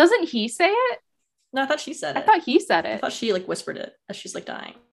so doesn't he say it? No, I thought she said it. I thought he said it. I thought she like whispered it as she's like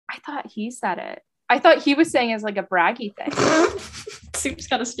dying. I thought he said it. I thought he was saying it as like a braggy thing. Seems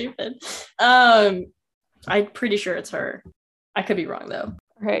kind of stupid. I'm pretty sure it's her. I could be wrong though.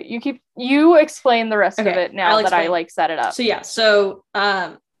 Okay, you explain the rest of it now that I like set it up. So yeah, so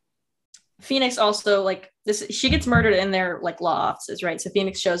Phoenix also like this. She gets murdered in their like law offices, right? So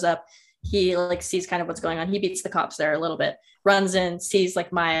Phoenix shows up. He like sees kind of what's going on. He beats the cops there a little bit, runs in, sees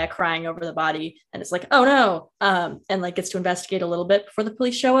like Maya crying over the body, and it's like, oh no, and like gets to investigate a little bit before the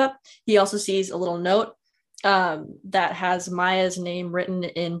police show up. He also sees a little note that has Maya's name written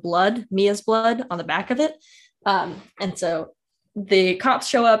in blood, Mia's blood, on the back of it. And so the cops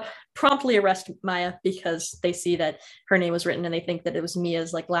show up, promptly arrest Maya because they see that her name was written and they think that it was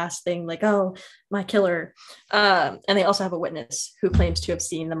Mia's like last thing, like, oh, my killer. And they also have a witness who claims to have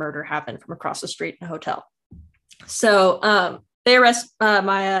seen the murder happen from across the street in a hotel. So they arrest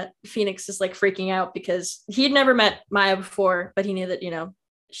Maya. Phoenix is like freaking out because he had never met Maya before, but he knew that, you know,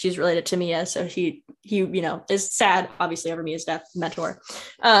 she's related to Mia. So he, you know, is sad, obviously, over Mia's death, mentor,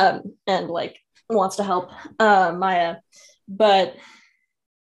 and like wants to help Maya. But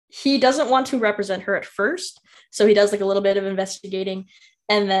he doesn't want to represent her at first. So he does like a little bit of investigating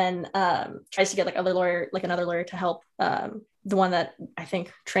and then tries to get like another lawyer to help the one that I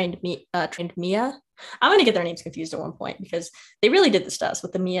think trained Mia. I'm going to get their names confused at one point because they really did this to us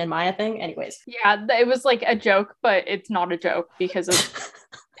with the Mia and Maya thing. Anyways. Yeah, it was like a joke, but it's not a joke because it's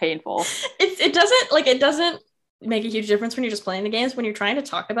painful. It doesn't make a huge difference when you're just playing the games. When you're trying to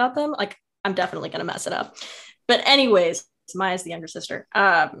talk about them, like I'm definitely going to mess it up. But anyways, Maya's the younger sister,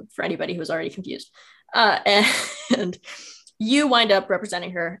 for anybody who's already confused. And you wind up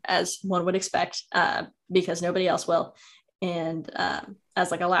representing her as one would expect, because nobody else will. And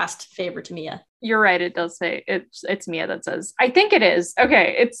as like a last favor to Mia. You're right. It does say it's Mia that says, I think it is.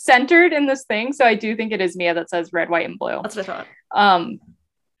 Okay. It's centered in this thing. So I do think it is Mia that says red, white, and blue. That's what I thought.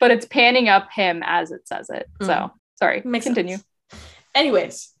 But it's panning up him as it says it. So sorry. Makes continue. Sense.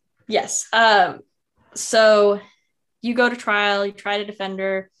 Anyways, yes. So you go to trial, you try to defend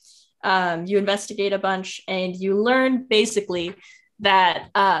her, you investigate a bunch, and you learn basically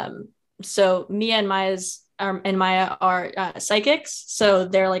that so Mia and Maya are psychics. So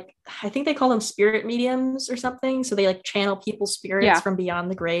they're like, I think they call them spirit mediums or something. So they like channel people's spirits from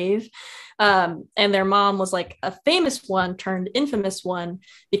beyond the grave. And their mom was like a famous one turned infamous one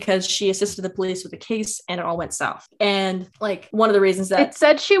because she assisted the police with the case and it all went south. And like one of the reasons that it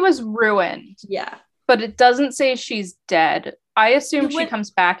said she was ruined. Yeah. But it doesn't say she's dead. I assume she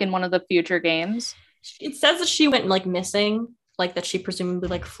comes back in one of the future games. It says that she went like missing, like that she presumably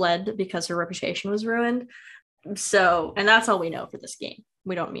like fled because her reputation was ruined. So, and that's all we know for this game.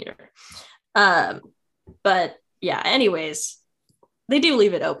 We don't meet her. But yeah, anyways, they do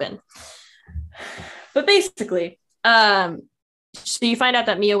leave it open. But basically, so you find out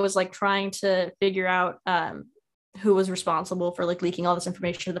that Mia was like trying to figure out who was responsible for like leaking all this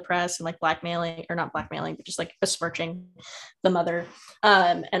information to the press and like blackmailing, or not blackmailing, but just like besmirching the mother,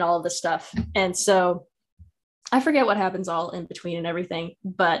 and all of this stuff. And so I forget what happens all in between and everything,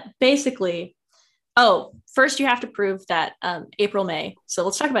 but basically, first you have to prove that April May. So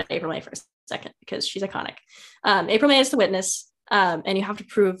let's talk about April May for a second because she's iconic. April May is the witness. And you have to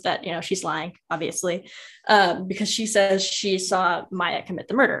prove that, you know, she's lying, obviously, because she says she saw Maya commit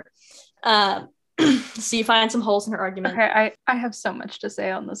the murder. So you find some holes in her argument. Okay, I have so much to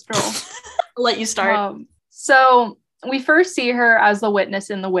say on this girl. I'll let you start. So we first see her as the witness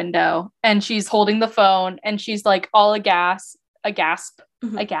in the window, and she's holding the phone, and she's like all aghast.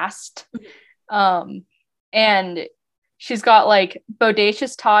 And she's got like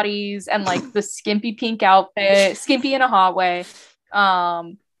bodacious toddies and like the skimpy pink outfit, skimpy in a hot way.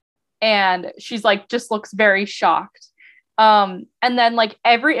 And she's like, just looks very shocked. And then like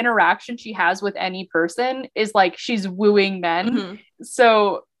every interaction she has with any person is like, she's wooing men. Mm-hmm.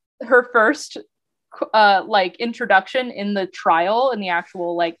 So her first like introduction in the trial, in the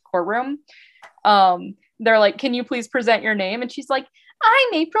actual like courtroom, they're like, can you please present your name? And she's like,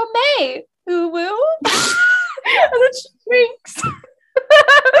 I'm April May. Ooh woo. And then she drinks.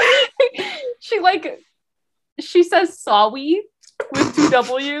 she says Sawi with 2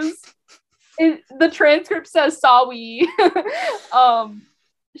 W's. The transcript says Sawi.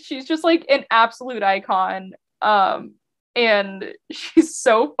 She's just like an absolute icon. And she's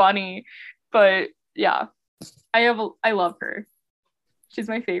so funny. But yeah, I love her. She's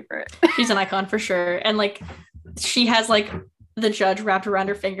my favorite. She's an icon for sure. And like she has like the judge wrapped around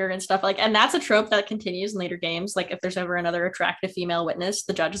her finger and stuff, like, and that's a trope that continues in later games. Like if there's ever another attractive female witness,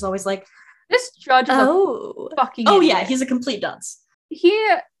 the judge is always like, this judge is a fucking idiot. Yeah, he's a complete dunce.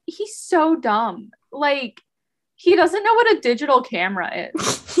 He's so dumb. Like he doesn't know what a digital camera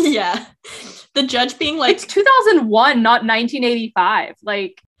is. Yeah, the judge being like, it's 2001, not 1985.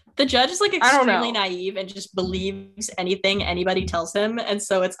 Like the judge is like extremely naive and just believes anything anybody tells him, and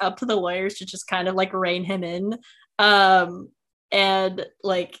so it's up to the lawyers to just kind of like rein him in. And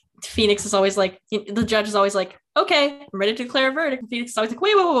like Phoenix is always like, the judge is always like, okay, I'm ready to declare a verdict. And Phoenix is always like,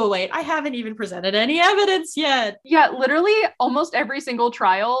 wait, I haven't even presented any evidence yet. Yeah, literally almost every single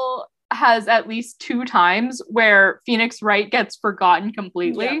trial has at least 2 times where Phoenix Wright gets forgotten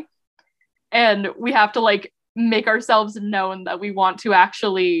completely. Yeah. And we have to like make ourselves known that we want to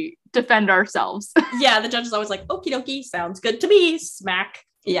actually defend ourselves. Yeah, the judge is always like, okie dokie, sounds good to me, smack.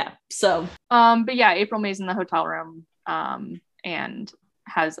 Yeah, so. But yeah, April May's in the hotel room, and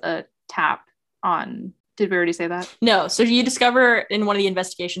has a tap on. Did we already say that? No. So you discover in one of the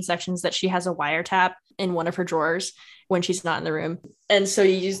investigation sections that she has a wiretap in one of her drawers when she's not in the room. And so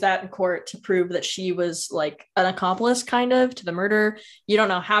you use that in court to prove that she was like an accomplice kind of to the murder. You don't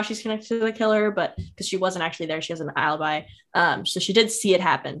know how she's connected to the killer, but because she wasn't actually there, she has an alibi. So she did see it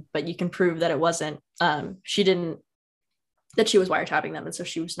happen, but you can prove that it wasn't, that she was wiretapping them. And so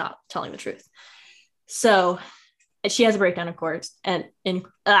she was not telling the truth. So she has a breakdown in court, and in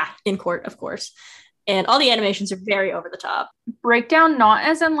court, of course. And all the animations are very over the top. Breakdown, not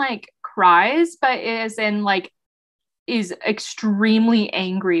as in like cries, but as in like is extremely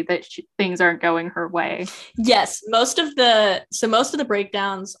angry that things aren't going her way. Yes, most of the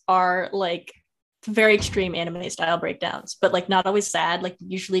breakdowns are like very extreme anime style breakdowns, but like not always sad, like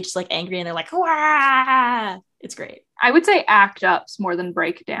usually just like angry, and they're like, wah! It's great. I would say act ups more than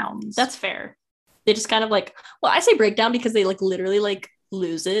breakdowns. That's fair. They just kind of like, well, I say breakdown because they like literally like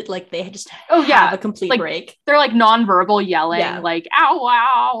lose it, like they just have a complete like, break. They're like nonverbal yelling, like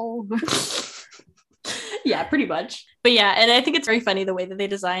ow. Yeah, pretty much. But yeah, and I think it's very funny the way that they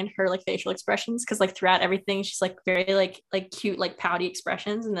designed her like facial expressions, because like throughout everything she's like very like cute like pouty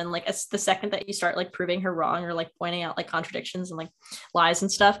expressions, and then like as the second that you start like proving her wrong or like pointing out like contradictions and like lies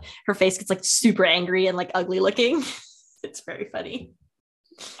and stuff, her face gets like super angry and like ugly looking. It's very funny.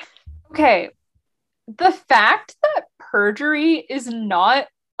 Okay, the fact that perjury is not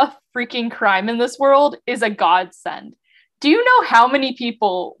a freaking crime in this world is a godsend. Do you know how many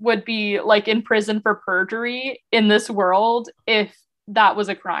people would be like in prison for perjury in this world if that was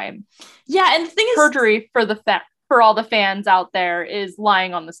a crime? Yeah, and the thing is, perjury for all the fans out there is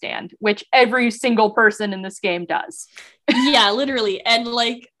lying on the stand, which every single person in this game does. Yeah, literally. And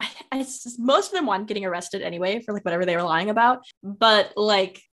like most of them want getting arrested anyway for like whatever they were lying about, but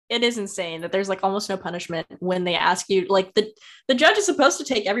like it is insane that there's like almost no punishment when they ask you, like the judge is supposed to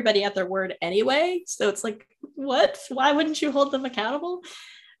take everybody at their word anyway. So it's like, what? Why wouldn't you hold them accountable?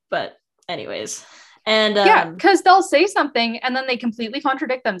 But anyways. And yeah, because they'll say something and then they completely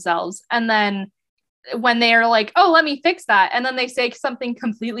contradict themselves. And then when they are like, oh, let me fix that, and then they say something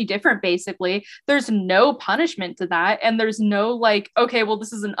completely different, basically, there's no punishment to that, and there's no like, okay, well,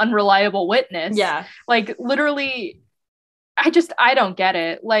 this is an unreliable witness. Yeah. Like, literally, I don't get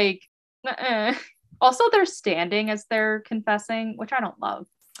it. Like, also, they're standing as they're confessing, which I don't love.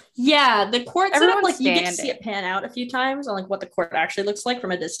 Yeah, the court set up, Everyone's like, you get to see standing. it pan out a few times on like what the court actually looks like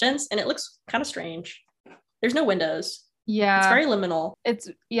from a distance, and it looks kind of strange. There's no windows. It's Yeah, very liminal. it's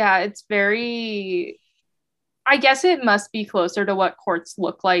very. I guess it must be closer to what courts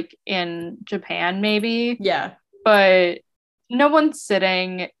look like in Japan, maybe, Yeah. but no one's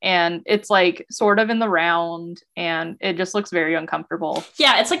sitting, and it's like sort of in the round, and it just looks very uncomfortable.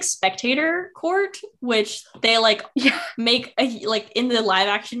 Yeah, it's like spectator court, which they like Yeah. make like in the live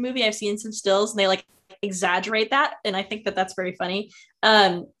action movie. I've seen some stills and they like exaggerate that, and I think that that's very funny.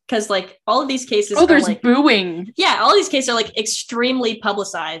 Because like all of these cases Oh, there's like, booing. yeah, all these cases are like extremely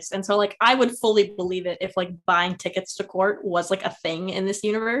publicized, and so like I would fully believe it if like buying tickets to court was like a thing in this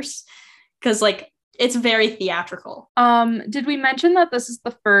universe, because like it's very theatrical. Did we mention that this is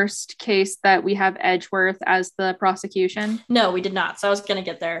the first case that we have Edgeworth as the prosecution? No, we did not. So I was gonna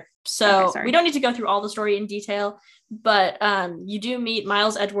get there. So Okay, we don't need to go through all the story in detail, but you do meet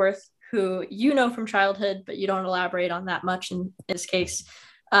Miles Edgeworth, who you know from childhood, but you don't elaborate on that much in this case.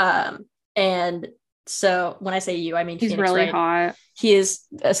 And so when I say you, I mean He's Phoenix really Wright. hot. He is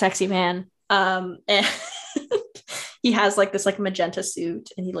a sexy man. And he has like this like magenta suit,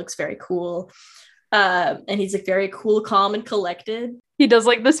 and he looks very cool. And he's like very cool, calm, and collected. He does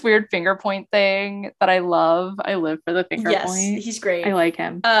like this weird finger point thing that I love. I live for the finger Yes, point. he's great. I like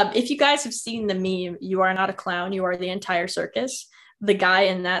him. If you guys have seen the meme, "You are not a clown, you are the entire circus," the guy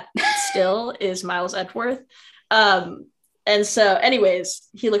in that still is Miles Edgeworth. And so anyways,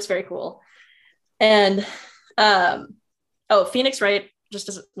 he looks very cool. And Phoenix Wright, just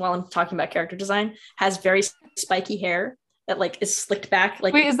as while I'm talking about character design, has very spiky hair that like is slicked back.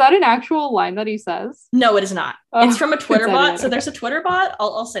 Like, wait, is that an actual line that he says? No, it is not. Oh, it's from a Twitter bot. So okay. there's a Twitter bot.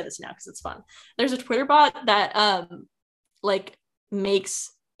 I'll say this now because it's fun. There's a Twitter bot that like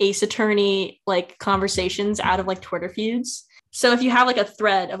makes Ace Attorney like conversations out of like Twitter feuds. So if you have like a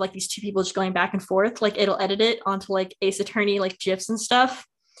thread of like these two people just going back and forth, like it'll edit it onto like Ace Attorney like GIFs and stuff,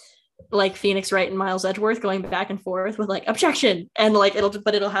 like Phoenix Wright and Miles Edgeworth going back and forth with like objection, and like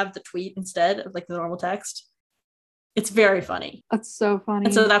it'll have the tweet instead of like the normal text. It's very funny. That's so funny.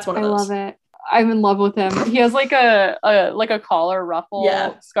 And so that's one of those. I love it. I'm in love with him. He has like a collar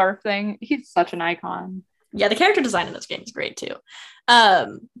ruffle scarf thing. He's such an icon. Yeah, the character design in this game is great too.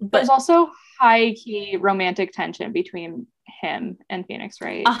 But there's also high key romantic tension between him and Phoenix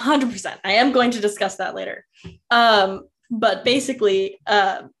Wright. 100%. I am going to discuss that later. But basically,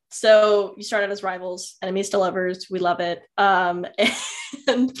 so you start out as rivals, enemies to lovers. We love it. And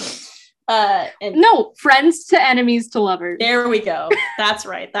no, friends to enemies to lovers. There we go. That's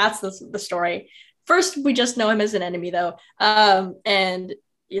right. That's the story. First, we just know him as an enemy, though. And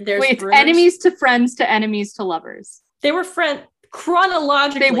there's enemies to friends to enemies to lovers. They were friends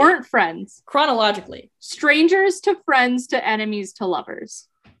chronologically. They weren't friends chronologically. Strangers to friends to enemies to lovers.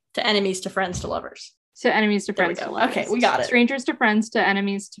 To enemies to friends to lovers. To enemies to friends to lovers. Okay, we got it. Strangers to friends to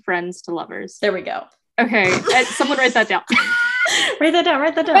enemies to friends to lovers. There we go. Okay, someone write that down. Write that down.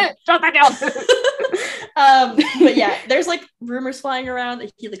 Jot that down. But yeah, there's like rumors flying around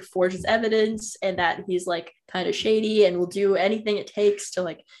that he like forges evidence and that he's like kind of shady and will do anything it takes to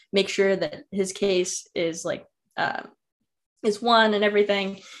like make sure that his case is like is won and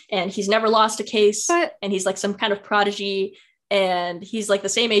everything. And he's never lost a case, and he's like some kind of prodigy, and he's like the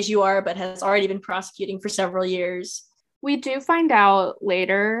same age you are, but has already been prosecuting for several years. We do find out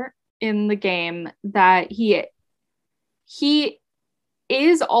later in the game that he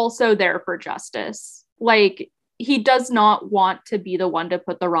is also there for justice. Like, he does not want to be the one to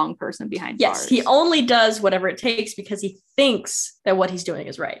put the wrong person behind bars. Yes, he only does whatever it takes because he thinks that what he's doing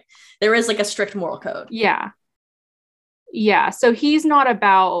is right. There is like a strict moral code. Yeah, so he's not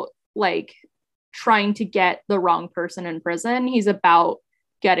about like trying to get the wrong person in prison. He's about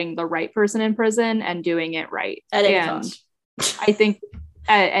getting the right person in prison and doing it right at any cost. I think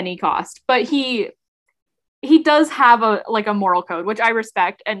at any cost. But he does have a moral code, which I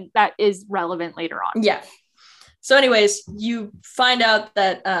respect, and that is relevant later on. Yeah. So anyways, you find out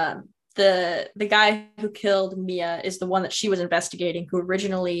that the guy who killed Mia is the one that she was investigating, who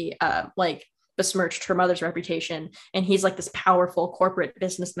originally like besmirched her mother's reputation, and he's like this powerful corporate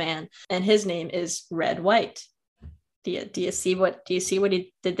businessman, and his name is Red White. Do you see what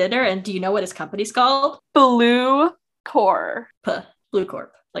he did there? And do you know what his company's called? Blue Corp. Blue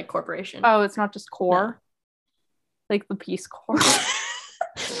Corp, like corporation. Oh, it's not just Corps. No. Like the Peace Corps.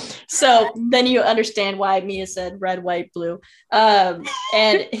 So then you understand why Mia said red, white, blue.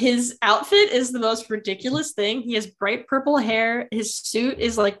 And his outfit is the most ridiculous thing. He has bright purple hair. His suit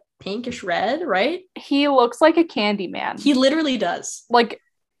is like pinkish red, right? He looks like a candy man. He literally does. Like,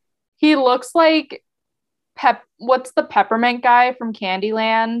 he looks like what's the peppermint guy from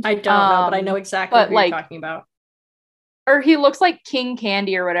Candyland? I don't know, but I know exactly what you're talking about. Or he looks like King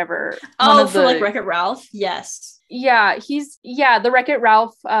Candy or whatever. Oh, for like Wreck-It Ralph? Yes. Yeah, the Wreck-It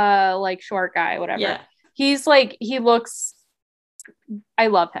Ralph like short guy, whatever. Yeah. He's like, he looks, I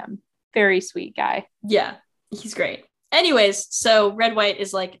love him. Very sweet guy. Yeah, he's great. Anyways, so Red White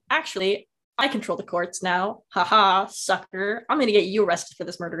is like, actually, I control the courts now. Haha, sucker. I'm gonna get you arrested for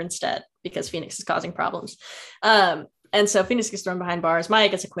this murder instead because Phoenix is causing problems. And so Phoenix gets thrown behind bars. Maya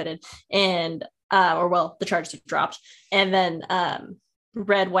gets acquitted, and the charges are dropped. And then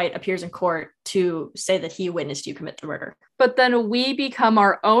Red White appears in court to say that he witnessed you commit the murder. But then we become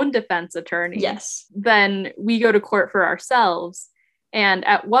our own defense attorney. Yes. Then we go to court for ourselves. And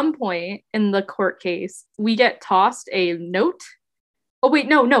at one point in the court case, we get tossed a note. Oh, wait,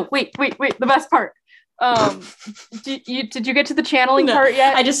 no, wait. The best part. Did you get to the channeling part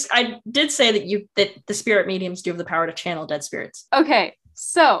yet? I did say that the spirit mediums do have the power to channel dead spirits. Okay,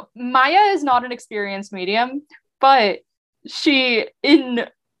 so Maya is not an experienced medium, but she, in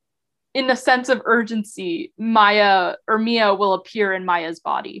a sense of urgency, Mia will appear in Maya's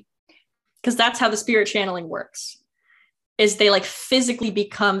body. Because that's how the spirit channeling works. Is they like physically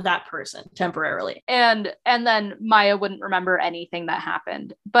become that person temporarily. And then Maya wouldn't remember anything that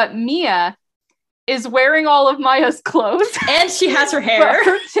happened. But Mia is wearing all of Maya's clothes. And she has her hair. But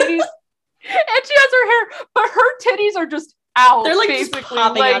her titties are just out. They're like basically just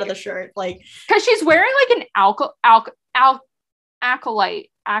popping out of the shirt. Like, because she's wearing like an acolyte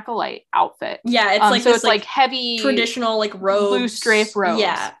outfit. Yeah, it's like so this, it's like heavy traditional like robes. Blue strape robes.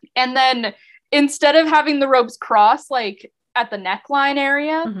 Yeah. And then instead of having the robes cross like at the neckline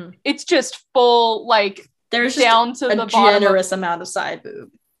area, it's just full like there's down to the bottom. Generous amount of side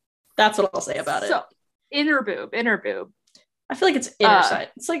boob. That's what I'll say about it. Inner boob. I feel like it's inner side.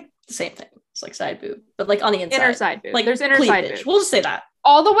 It's like the same thing. It's like side boob, but like on the inside. Inner side boob. Like there's inner cleavage. side boob. We'll just say that.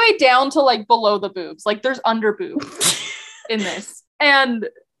 All the way down to like below the boobs. Like there's under boob in this. And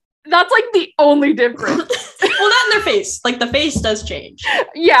that's like the only difference. Well, not in their face. Like the face does change.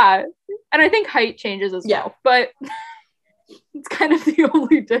 Yeah. And I think height changes as well. But it's kind of the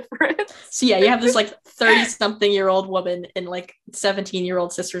only difference. So yeah, you have this like 30-something-year-old woman in like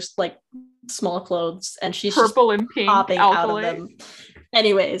 17-year-old sister's like small clothes, and she's purple and pink popping out of them.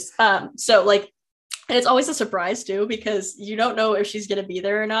 Anyways, so like, and it's always a surprise too because you don't know if she's gonna be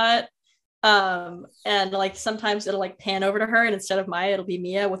there or not. And like sometimes it'll like pan over to her, and instead of Maya, it'll be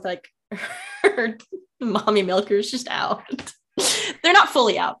Mia with like her mommy milkers just out. They're not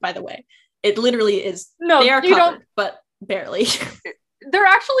fully out, by the way. It literally is. No, they are covered, but barely. They're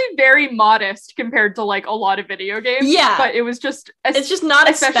actually very modest compared to like a lot of video games. Yeah, but it was just it's just not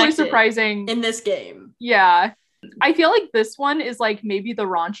especially surprising in this game. Yeah, I feel like this one is like maybe the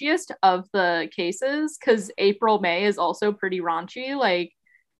raunchiest of the cases because April May is also pretty raunchy. Like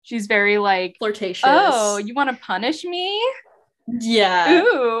she's very like flirtatious. Oh, you want to punish me? Yeah.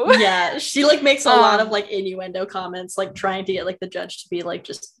 Ooh. Yeah. She like makes a lot of like innuendo comments, like trying to get like the judge to be like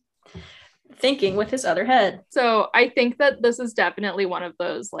just thinking with his other head. So I think that this is definitely one of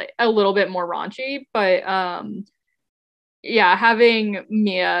those like a little bit more raunchy, but yeah, having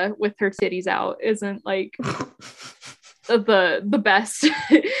Mia with her titties out isn't like the best.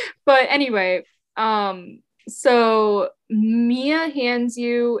 But anyway, so Mia hands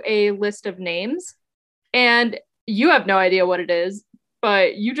you a list of names and you have no idea what it is,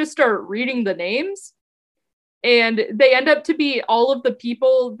 but you just start reading the names and they end up to be all of the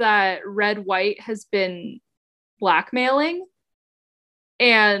people that Red White has been blackmailing.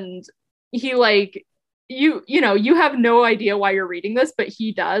 And he like, you know, you have no idea why you're reading this, but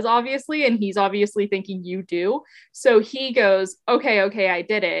he does obviously. And he's obviously thinking you do. So he goes, okay, I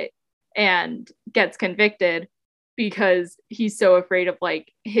did it, and gets convicted because he's so afraid of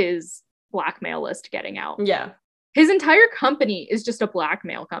like his blackmail list getting out. Yeah. His entire company is just a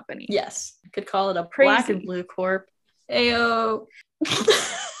blackmail company. Yes. Could call it a Crazy. Black and Blue Corp. Ayo.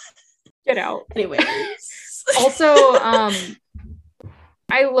 Get out. Anyways. Also, I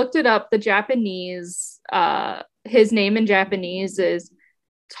looked it up. The Japanese, his name in Japanese is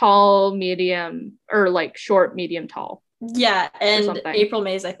tall, medium, or like short, medium, tall. Yeah. And April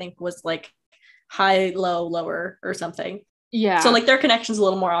May's, I think, was like high, low, lower or something. Yeah. So like their connection's a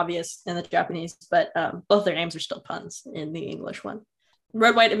little more obvious in the Japanese, but both their names are still puns in the English one.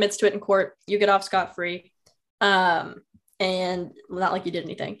 Red White admits to it in court. You get off scot-free. And and not like you did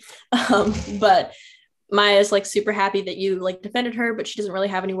anything. But Maya's like super happy that you like defended her, but she doesn't really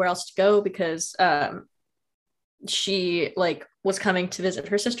have anywhere else to go because she like was coming to visit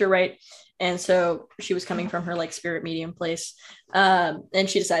her sister, right? And so she was coming from her like spirit medium place, and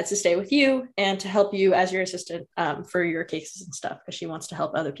she decides to stay with you and to help you as your assistant for your cases and stuff because she wants to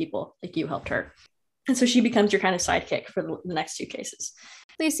help other people like you helped her. And so she becomes your kind of sidekick for the next 2 cases.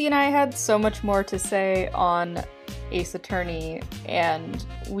 Lacey and I had so much more to say on Ace Attorney, and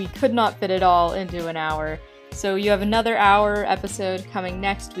we could not fit it all into an hour. So you have another hour episode coming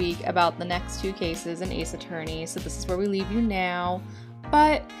next week about the next 2 cases in Ace Attorney, so this is where we leave you now.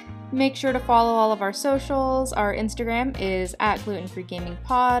 But make sure to follow all of our socials. Our Instagram is at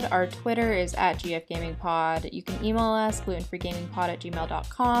glutenfreegamingpod. Our Twitter is at gfgamingpod. You can email us,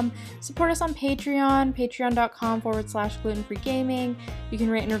 glutenfreegamingpod@gmail.com. Support us on Patreon, patreon.com/glutenfreegaming. You can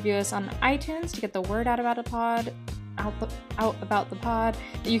rate and review us on iTunes to get the word out about the pod. Out about the pod.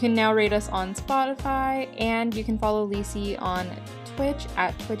 You can now rate us on Spotify, and you can follow Lacey on Twitch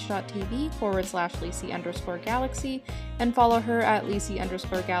at twitch.tv/Lacey_Galaxy and follow her at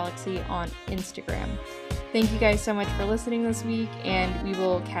Lacey_Galaxy on Instagram. Thank you guys so much for listening this week, and we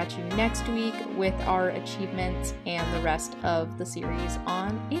will catch you next week with our achievements and the rest of the series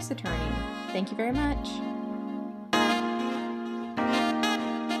on Ace Attorney. Thank you very much.